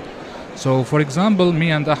 Abu Dhabi. So for example,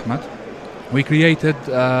 me and Ahmed, we created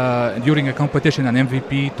during a competition an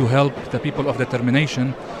MVP to help the people of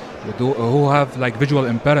determination who have like visual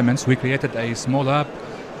impairments. We created a small app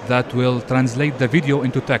that will translate the video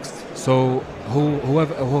into text. So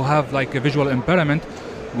who have like a visual impairment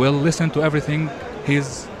will listen to everything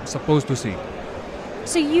he's supposed to see.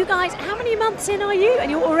 So you guys, how many months in are you?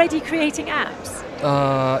 And you're already creating apps?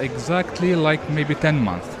 Exactly like maybe 10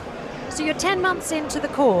 months. So you're 10 months into the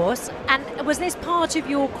course, and was this part of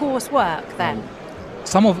your coursework then?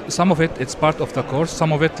 Some of it, it's part of the course.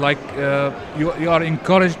 Some of it, like you are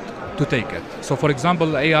encouraged to take it. So, for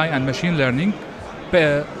example, AI and machine learning,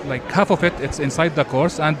 like half of it, it's inside the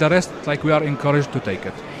course, and the rest, like we are encouraged to take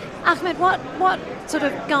it. Ahmed, what sort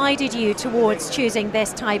of guided you towards choosing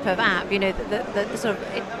this type of app? You know, the sort of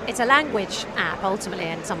it's a language app ultimately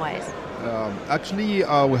in some ways. Actually,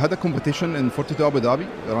 we had a competition in 42 Abu Dhabi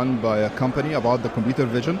run by a company about the computer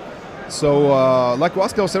vision. So, like we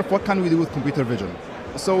asked ourselves, what can we do with computer vision?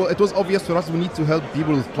 So it was obvious for us we need to help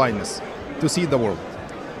people with blindness to see the world.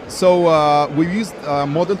 So we used a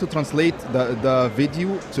model to translate the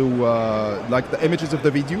video to like the images of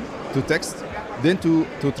the video to text, then to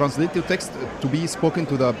translate the text to be spoken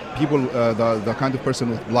to the people, the kind of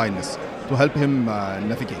person with blindness, to help him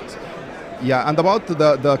navigate. Yeah, and about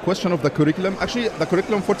the question of the curriculum, actually the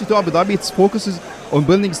curriculum 42 Abu Dhabi, it focuses on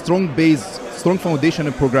building strong base, strong foundation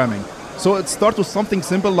in programming. So it starts with something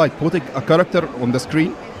simple like putting a character on the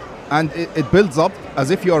screen, and it builds up as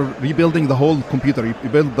if you are rebuilding the whole computer. You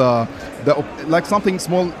build the like something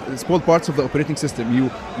small parts of the operating system.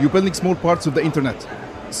 You building small parts of the internet.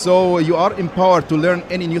 So you are empowered to learn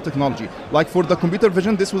any new technology. Like for the computer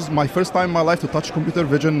vision, this was my first time in my life to touch computer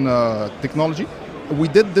vision technology. We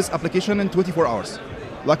did this application in 24 hours.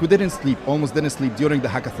 Like we almost didn't sleep during the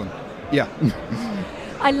hackathon. Yeah.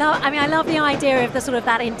 I love the idea of the sort of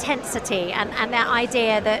that intensity and that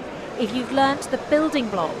idea that if you've learnt the building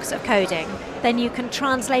blocks of coding, then you can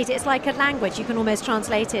translate it. It's like a language. You can almost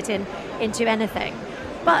translate it into anything.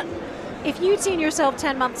 But if you'd seen yourself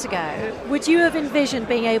 10 months ago, would you have envisioned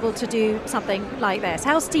being able to do something like this?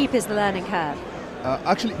 How steep is the learning curve?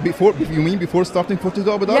 Actually, before starting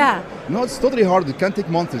 42 Abu Dhabi? Yeah. No, it's totally hard. It can take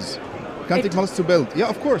months. Take months to build. Yeah,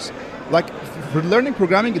 of course. Like for learning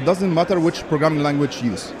programming, it doesn't matter which programming language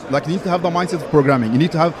you use. Like you need to have the mindset of programming. You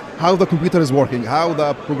need to have how the computer is working, how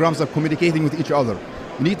the programs are communicating with each other.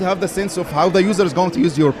 You need to have the sense of how the user is going to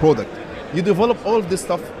use your product. You develop all of this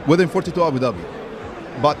stuff within 42 Abu Dhabi.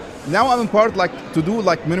 But now I'm empowered to do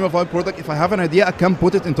minimum viable product. If I have an idea, I can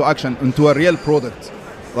put it into action, into a real product,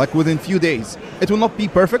 like within few days. It will not be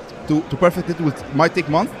perfect. To perfect it might take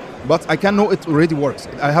months, but I can know it already works.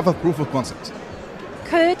 I have a proof of concept.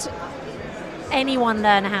 Could anyone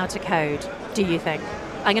learn how to code, do you think?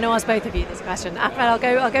 I'm going to ask both of you this question. Ahmed,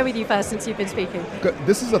 I'll go with you first since you've been speaking.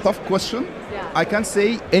 This is a tough question. Yeah. I can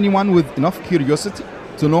say anyone with enough curiosity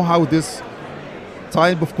to know how this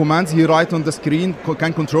type of commands he write on the screen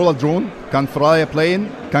can control a drone, can fly a plane,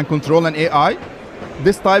 can control an AI.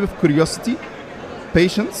 This type of curiosity,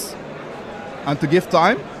 patience, and to give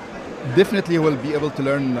time, definitely will be able to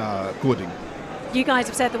learn coding. You guys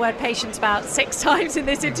have said the word patience about 6 times in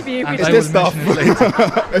this interview. And It is tough.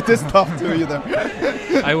 It is tough to you then.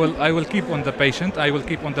 I will keep on the patient. I will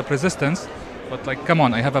keep on the persistence. But come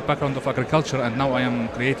on, I have a background of agriculture, and now I am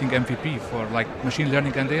creating MVP for machine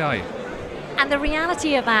learning and AI. And the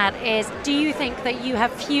reality of that is, do you think that you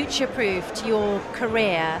have future-proofed your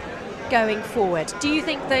career going forward? Do you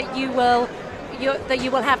think that you will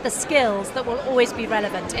have the skills that will always be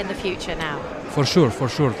relevant in the future now? For sure.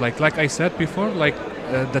 Like I said before,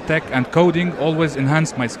 the tech and coding always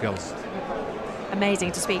enhance my skills.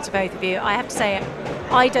 Amazing to speak to both of you. I have to say,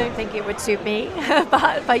 I don't think it would suit me,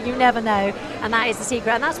 but you never know, and that is the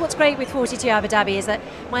secret. And that's what's great with 42 Abu Dhabi, is that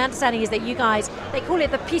my understanding is that you guys, they call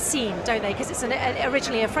it the piscine, don't they? Because it's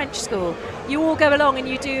originally a French school. You all go along and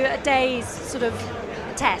you do a day's sort of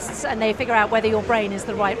tests, and they figure out whether your brain is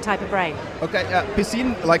the right type of brain. Okay,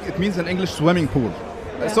 piscine, it means an English swimming pool.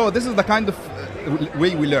 Yeah. So this is the kind of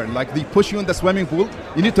way we learn. They push you in the swimming pool,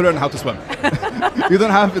 you need to learn how to swim. You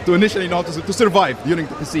don't have to initially know how to survive during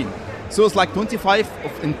the piscine. So it's 25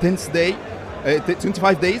 of intense day,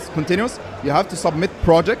 25 days continuous. You have to submit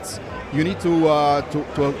projects. You need to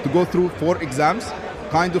go through 4 exams.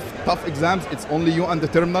 kind of tough exams. It's only you and the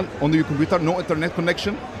terminal, only your computer, no internet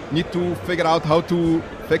connection. Need to figure out how to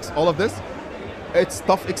fix all of this. It's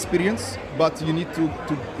tough experience, but you need to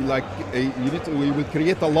you will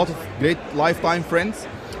create a lot of great lifetime friends,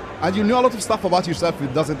 and you know a lot of stuff about yourself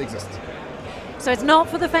that doesn't exist. So it's not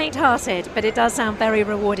for the faint-hearted, but it does sound very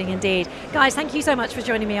rewarding indeed. Guys, thank you so much for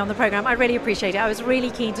joining me on the programme. I really appreciate it. I was really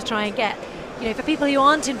keen to try and get, for people who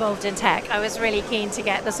aren't involved in tech, I was really keen to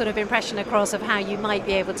get the sort of impression across of how you might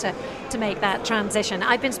be able to make that transition.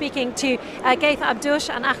 I've been speaking to Gaith Abdush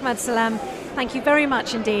and Ahmed Salam. Thank you very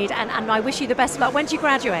much indeed, and I wish you the best of luck. When do you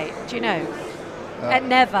graduate? Do you know?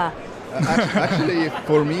 Never. Actually,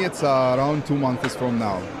 for me, it's around 2 months from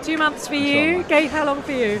now. 2 months for you. Gaith, how long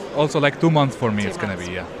for you? Also like 2 months for me, it's going to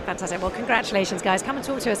be, yeah. Fantastic. Well, congratulations, guys. Come and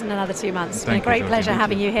talk to us in another 2 months. It's been a Thank great you, pleasure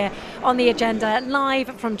having you here on The Agenda,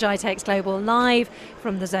 live from Gitex Global, live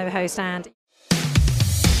from the Zoho stand.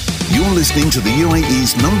 You're listening to the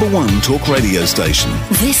UAE's #1 talk radio station.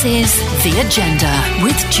 This is The Agenda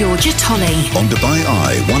with Georgia Tolley On Dubai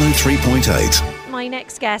Eye 103.8. My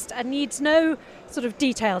next guest needs no sort of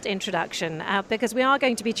detailed introduction because we are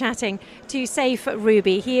going to be chatting to Saif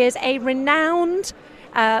Ruby. He is a renowned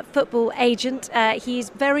football agent. He's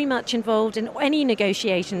very much involved in any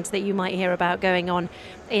negotiations that you might hear about going on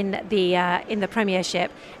in the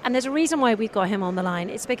Premiership. And there's a reason why we've got him on the line.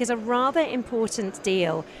 It's because a rather important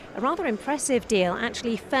deal, a rather impressive deal,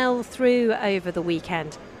 actually fell through over the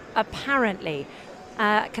weekend. Apparently,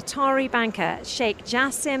 Qatari banker Sheikh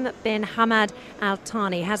Jassim bin Hamad Al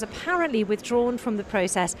Thani has apparently withdrawn from the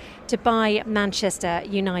process to buy Manchester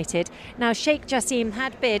United. Now, Sheikh Jassim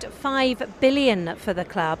had bid $5 billion for the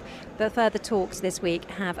club, but further talks this week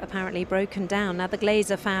have apparently broken down. Now, the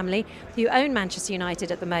Glazer family, who own Manchester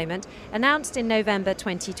United at the moment, announced in November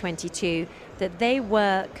 2022 that they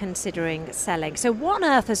were considering selling. So what on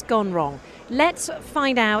earth has gone wrong? Let's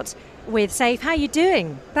find out with Saif. How are you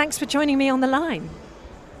doing? Thanks for joining me on the line.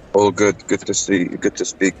 All good. Good to see you. Good to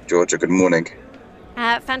speak, Georgia. Good morning.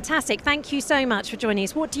 Fantastic. Thank you so much for joining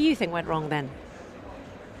us. What do you think went wrong then?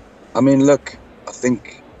 I mean, look, I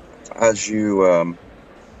think as you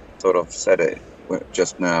sort of said it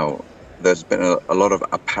just now, there's been a lot of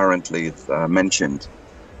apparently mentioned.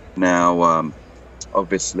 Now,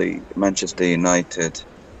 obviously, Manchester United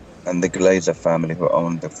and the Glazer family who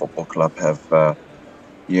own the football club have,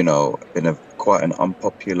 been quite an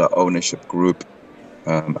unpopular ownership group.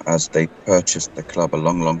 As they purchased the club a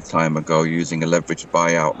long time ago using a leveraged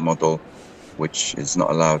buyout model, which is not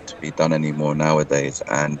allowed to be done anymore nowadays.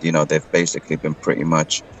 And, they've basically been pretty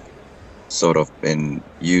much sort of been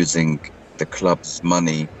using the club's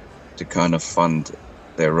money to kind of fund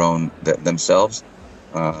themselves.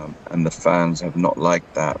 And the fans have not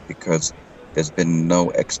liked that because there's been no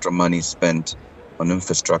extra money spent on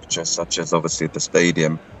infrastructure, such as obviously the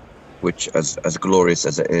stadium, which as glorious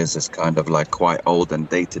as it is kind of like quite old and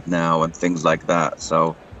dated now and things like that.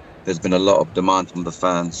 So there's been a lot of demand from the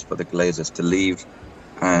fans for the Glazers to leave.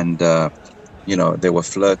 And, they were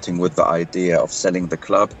flirting with the idea of selling the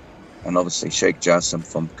club. And obviously Sheikh Jassim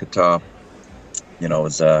from Qatar,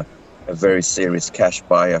 was a very serious cash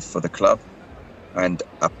buyer for the club. And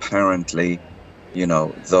apparently,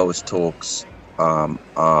 those talks are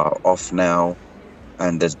off now.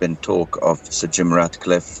 And there's been talk of Sir Jim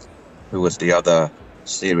Ratcliffe, who was the other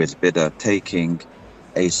serious bidder, taking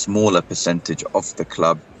a smaller percentage of the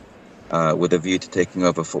club with a view to taking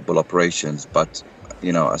over football operations. But,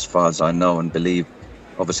 as far as I know and believe,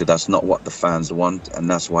 obviously that's not what the fans want. And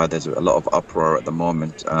that's why there's a lot of uproar at the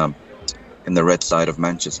moment in the red side of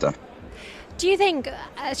Manchester. Do you think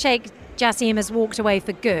Sheikh Jassim has walked away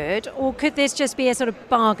for good, or could this just be a sort of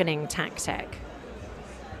bargaining tactic?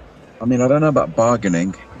 I mean, I don't know about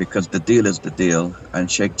bargaining because the deal is the deal, and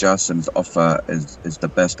Sheikh Jassim's offer is the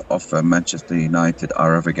best offer Manchester United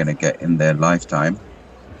are ever going to get in their lifetime.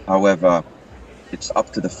 However, it's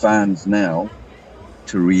up to the fans now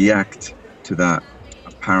to react to that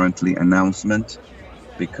apparently announcement,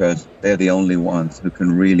 because they're the only ones who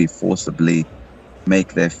can really forcibly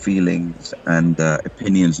make their feelings and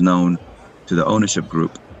opinions known to the ownership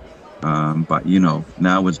group. But,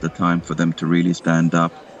 now is the time for them to really stand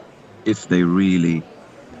up if they really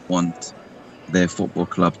want their football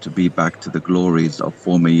club to be back to the glories of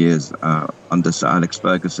former years under Sir Alex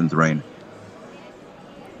Ferguson's reign.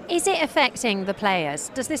 Is it affecting the players?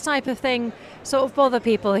 Does this type of thing sort of bother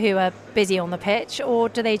people who are busy on the pitch, or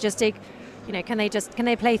do they just, can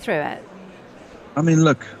they play through it? I mean,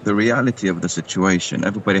 look, the reality of the situation,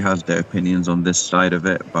 everybody has their opinions on this side of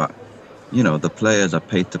it, but, the players are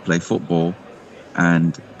paid to play football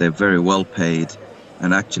and they're very well paid.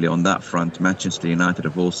 And actually on that front, Manchester United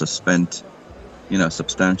have also spent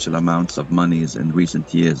substantial amounts of monies in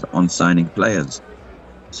recent years on signing players.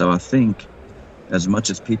 So I think as much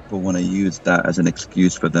as people want to use that as an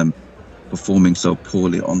excuse for them performing so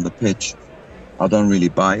poorly on the pitch, I don't really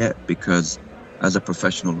buy it, because as a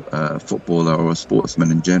professional footballer or a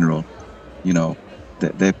sportsman in general,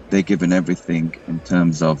 they're given everything in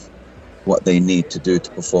terms of what they need to do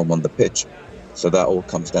to perform on the pitch. So that all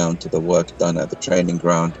comes down to the work done at the training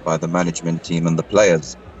ground by the management team and the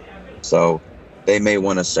players. So they may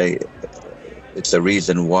want to say it's a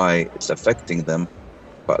reason why it's affecting them,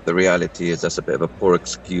 but the reality is that's a bit of a poor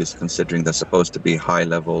excuse, considering they're supposed to be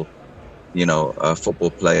high-level, football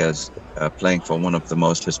players playing for one of the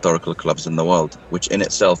most historical clubs in the world, which in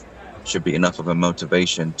itself should be enough of a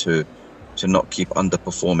motivation to not keep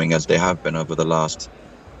underperforming as they have been over the last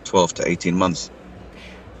 12 to 18 months.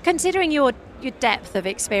 Considering your depth of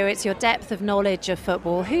experience, your depth of knowledge of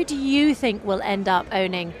football, who do you think will end up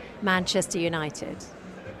owning Manchester United?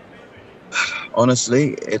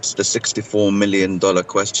 Honestly, it's the $64 million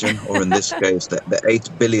question, or in this case, the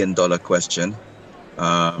 $8 billion question.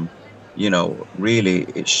 Really,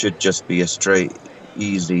 it should just be a straight,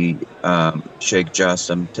 easy Sheikh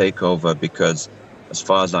Jassim takeover, because as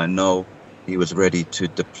far as I know, he was ready to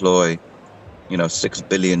deploy, $6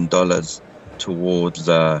 billion towards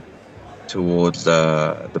the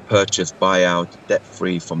purchase, buyout,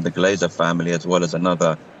 debt-free from the Glazer family, as well as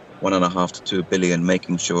another 1.5 to 2 billion,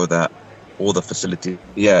 making sure that all the facilities.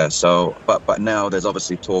 Yeah. So, but now there's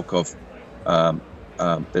obviously talk of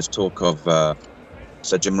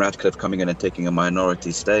Sir Jim Ratcliffe coming in and taking a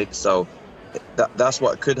minority stake. So that's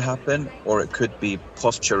what could happen, or it could be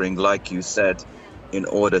posturing, like you said, in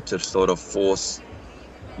order to sort of force,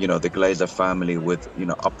 the Glazer family with,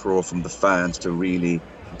 uproar from the fans to really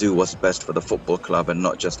do what's best for the football club and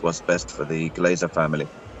not just what's best for the Glazer family.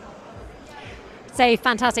 Say,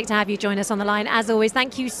 fantastic to have you join us on the line. As always,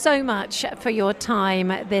 thank you so much for your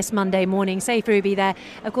time this Monday morning. Saif Ruby there.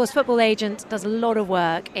 Of course, Football Agent does a lot of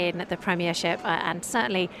work in the Premiership and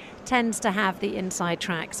certainly tends to have the inside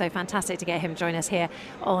track. So fantastic to get him join us here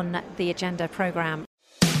on the Agenda programme.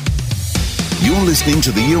 You're listening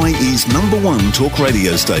to the UAE's #1 talk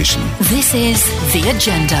radio station. This is The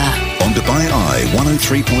Agenda On Dubai Eye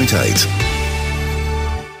 103.8.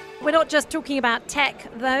 We're not just talking about tech,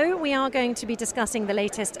 though. We are going to be discussing the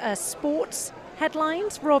latest sports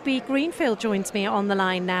headlines. Robbie Greenfield joins me on the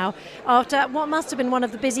line now after what must have been one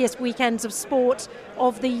of the busiest weekends of sport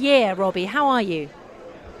of the year. Robbie, how are you?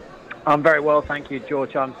 I'm very well, thank you,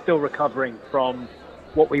 George. I'm still recovering from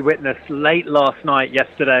what we witnessed late last night,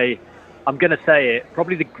 yesterday. I'm going to say it,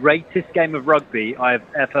 probably the greatest game of rugby I've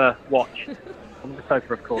ever watched. On the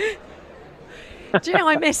sofa, of course. Do you know,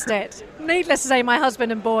 I missed it. Needless to say, my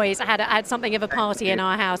husband and boys had something of a party in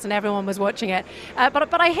our house, and everyone was watching it.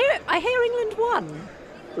 But I hear England won.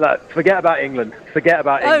 Look, forget about England.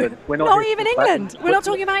 We're not even England. We're not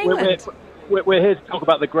talking about England. We're here to talk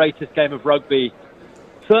about the greatest game of rugby,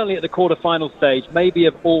 certainly at the quarter-final stage, maybe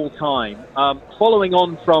of all time. Following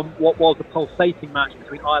on from what was a pulsating match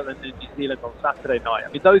between Ireland and New Zealand on Saturday night.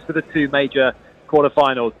 I mean, those were the two major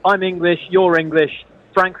quarter-finals. I'm English, you're English.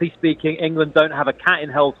 Frankly speaking, England don't have a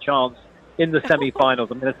cat-in-hell chance in the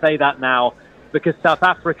semi-finals. I'm going to say that now, because South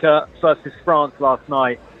Africa versus France last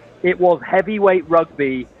night, it was heavyweight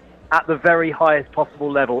rugby at the very highest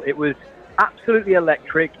possible level. It was absolutely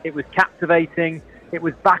electric. It was captivating. It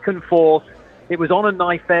was back and forth. It was on a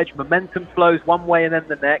knife edge. Momentum flows one way and then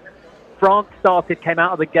the next. France came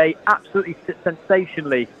out of the gate absolutely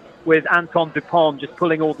sensationally with Antoine Dupont just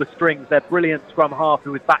pulling all the strings. Their brilliant scrum half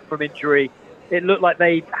who was back from injury. It looked like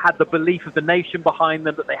they had the belief of the nation behind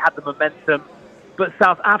them, that they had the momentum. But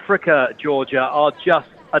South Africa, Georgia, are just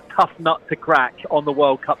a tough nut to crack on the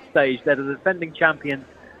World Cup stage. They're the defending champions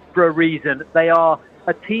for a reason. They are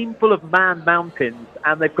a team full of man-mountains,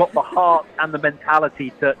 and they've got the heart and the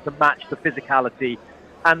mentality to match the physicality.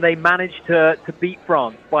 And they managed to beat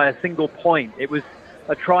France by a single point. It was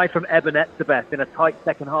a try from Eben Etzebeth in a tight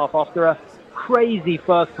second half after a crazy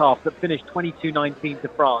first half that finished 22-19 to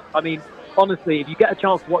France. I mean, honestly, if you get a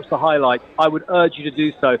chance to watch the highlights, I would urge you to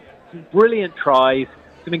do so. Some brilliant tries,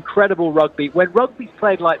 some incredible rugby. When rugby's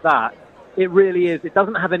played like that, it really is. It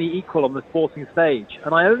doesn't have any equal on the sporting stage.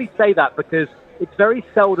 And I only say that because it's very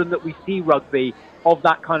seldom that we see rugby of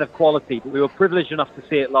that kind of quality. But we were privileged enough to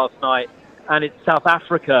see it last night. And it's South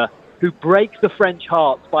Africa who break the French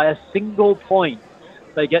hearts by a single point.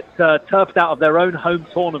 They get turfed out of their own home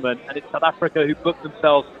tournament. And it's South Africa who booked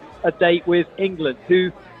themselves a date with England,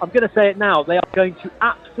 who, I'm going to say it now, they are going to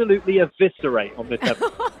absolutely eviscerate on this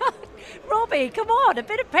episode. Robbie, come on, a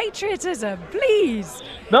bit of patriotism, please.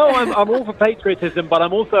 No, I'm all for patriotism, but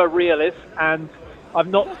I'm also a realist, and I've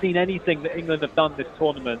not seen anything that England have done this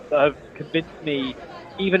tournament that have convinced me,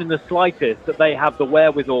 even in the slightest, that they have the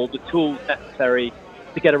wherewithal, the tools necessary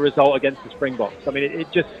to get a result against the Springboks. I mean,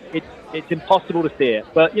 it's impossible to see it.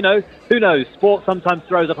 But, you know, who knows? Sport sometimes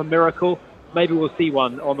throws up a miracle. Maybe we'll see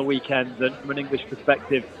one on the weekends. And from an English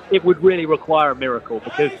perspective, it would really require a miracle,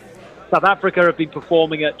 because South Africa have been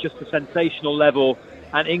performing at just a sensational level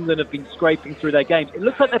and England have been scraping through their games. It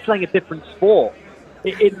looks like they're playing a different sport.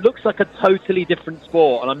 It looks like a totally different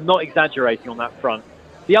sport, and I'm not exaggerating on that front.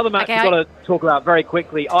 The other match we've got to talk about very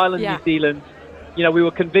quickly, Ireland, New Zealand. You know, we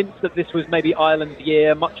were convinced that this was maybe Ireland's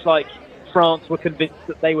year, much like France were convinced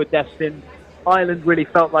that they were destined. Ireland really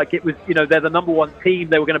felt like it was, you know, they're the number one team.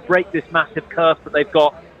 They were going to break this massive curse that they've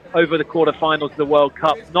got over the quarterfinals of the World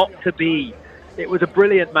Cup. Not to be. It was a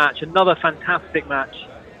brilliant match, another fantastic match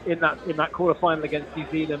in that quarterfinal against New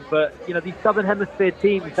Zealand. But, you know, these Southern Hemisphere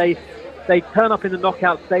teams, they turn up in the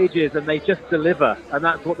knockout stages and they just deliver, and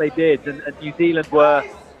that's what they did. And New Zealand were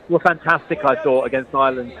fantastic, I thought, against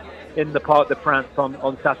Ireland in the Parc de France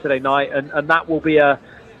on Saturday night, and that will be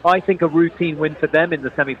I think a routine win for them in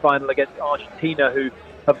the semi-final against Argentina, who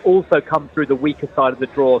have also come through the weaker side of the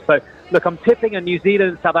draw. So look, I'm tipping a New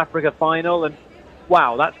Zealand-South Africa final, and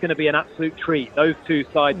wow, that's going to be an absolute treat. Those two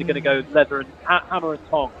sides are going to go hammer and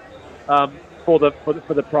tongs for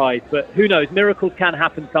the prize. But who knows? Miracles can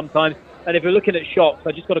happen sometimes. And if you're looking at shocks,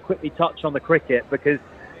 I just got to quickly touch on the cricket, because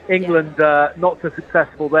England not so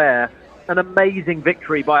successful there. An amazing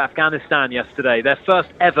victory by Afghanistan yesterday, their first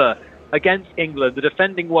ever against England, the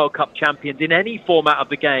defending World Cup champions, in any format of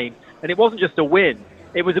the game. And it wasn't just a win,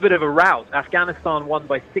 it was a bit of a rout. Afghanistan won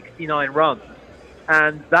by 69 runs,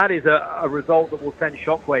 and that is a result that will send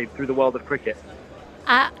shockwaves through the world of cricket.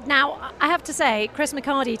 Now, I have to say, Chris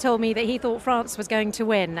McCarty told me that he thought France was going to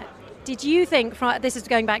win. Did you think, this is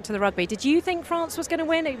going back to the rugby, did you think France was going to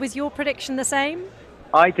win? Was your prediction the same?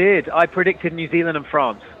 I did. I predicted New Zealand and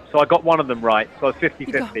France, so I got one of them right. So I was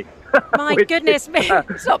 50-50. My goodness me.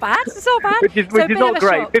 It's not bad. It's not bad. Which is not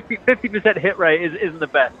great. 50% hit rate isn't the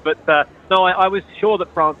best. But no, I was sure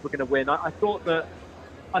that France were going to win. I thought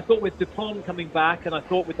with Dupont coming back, and I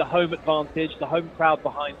thought with the home advantage, the home crowd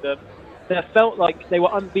behind them, they felt like they were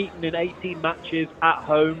unbeaten in 18 matches at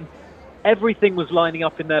home. Everything was lining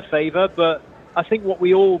up in their favour, but I think what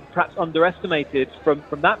we all perhaps underestimated from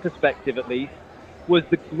that perspective at least was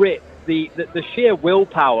the grit, the sheer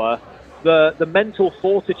willpower, the mental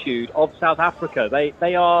fortitude of South Africa.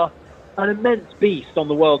 They are an immense beast on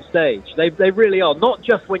the world stage. They really are, not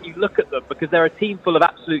just when you look at them, because they're a team full of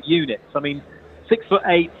absolute units. I mean,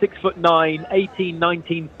 6'8", 6'9", 18,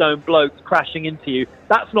 19 stone blokes crashing into you.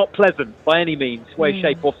 That's not pleasant by any means, way,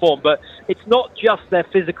 shape or form. But it's not just their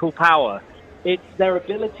physical power. It's their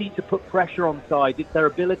ability to put pressure on side. It's their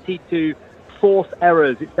ability to force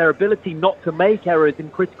errors. It's their ability not to make errors in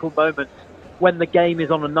critical moments when the game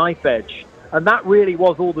is on a knife edge. And that really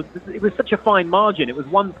was it was such a fine margin. It was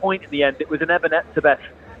 1 point at the end. It was an Eben Etzebeth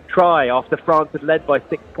try after France had led by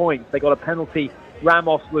 6 points. They got a penalty.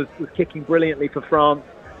 Ramos was kicking brilliantly for France.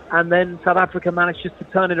 And then South Africa managed just to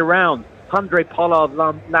turn it around. Handré Pollard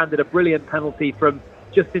landed a brilliant penalty from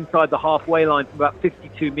just inside the halfway line from about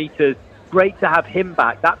 52 metres. Great to have him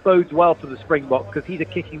back. That bodes well for the Springboks, because he's a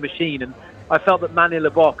kicking machine. And I felt that Mane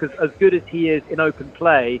Lebok, as good as he is in open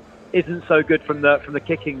play, isn't so good from the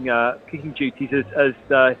kicking duties as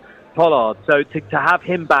Pollard. So to have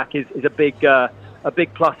him back is a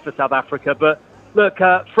big plus for South Africa. But look,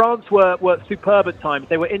 France were superb at times.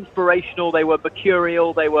 They were inspirational. They were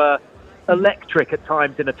mercurial. They were electric at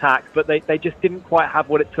times in attack. But they just didn't quite have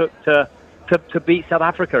what it took to beat South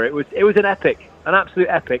Africa. It was an epic, an absolute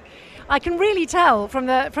epic. I can really tell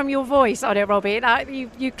from your voice on it, Robbie.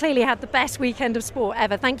 You clearly had the best weekend of sport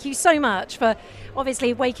ever. Thank you so much for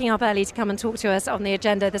obviously waking up early to come and talk to us on the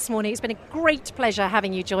agenda this morning. It's been a great pleasure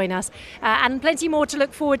having you join us, and plenty more to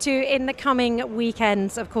look forward to in the coming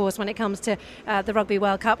weekends, of course, when it comes to the Rugby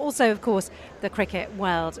World Cup. Also, of course, the Cricket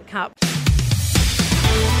World Cup.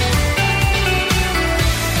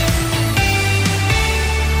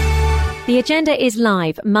 The agenda is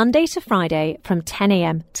live Monday to Friday from 10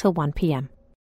 a.m. till 1 p.m.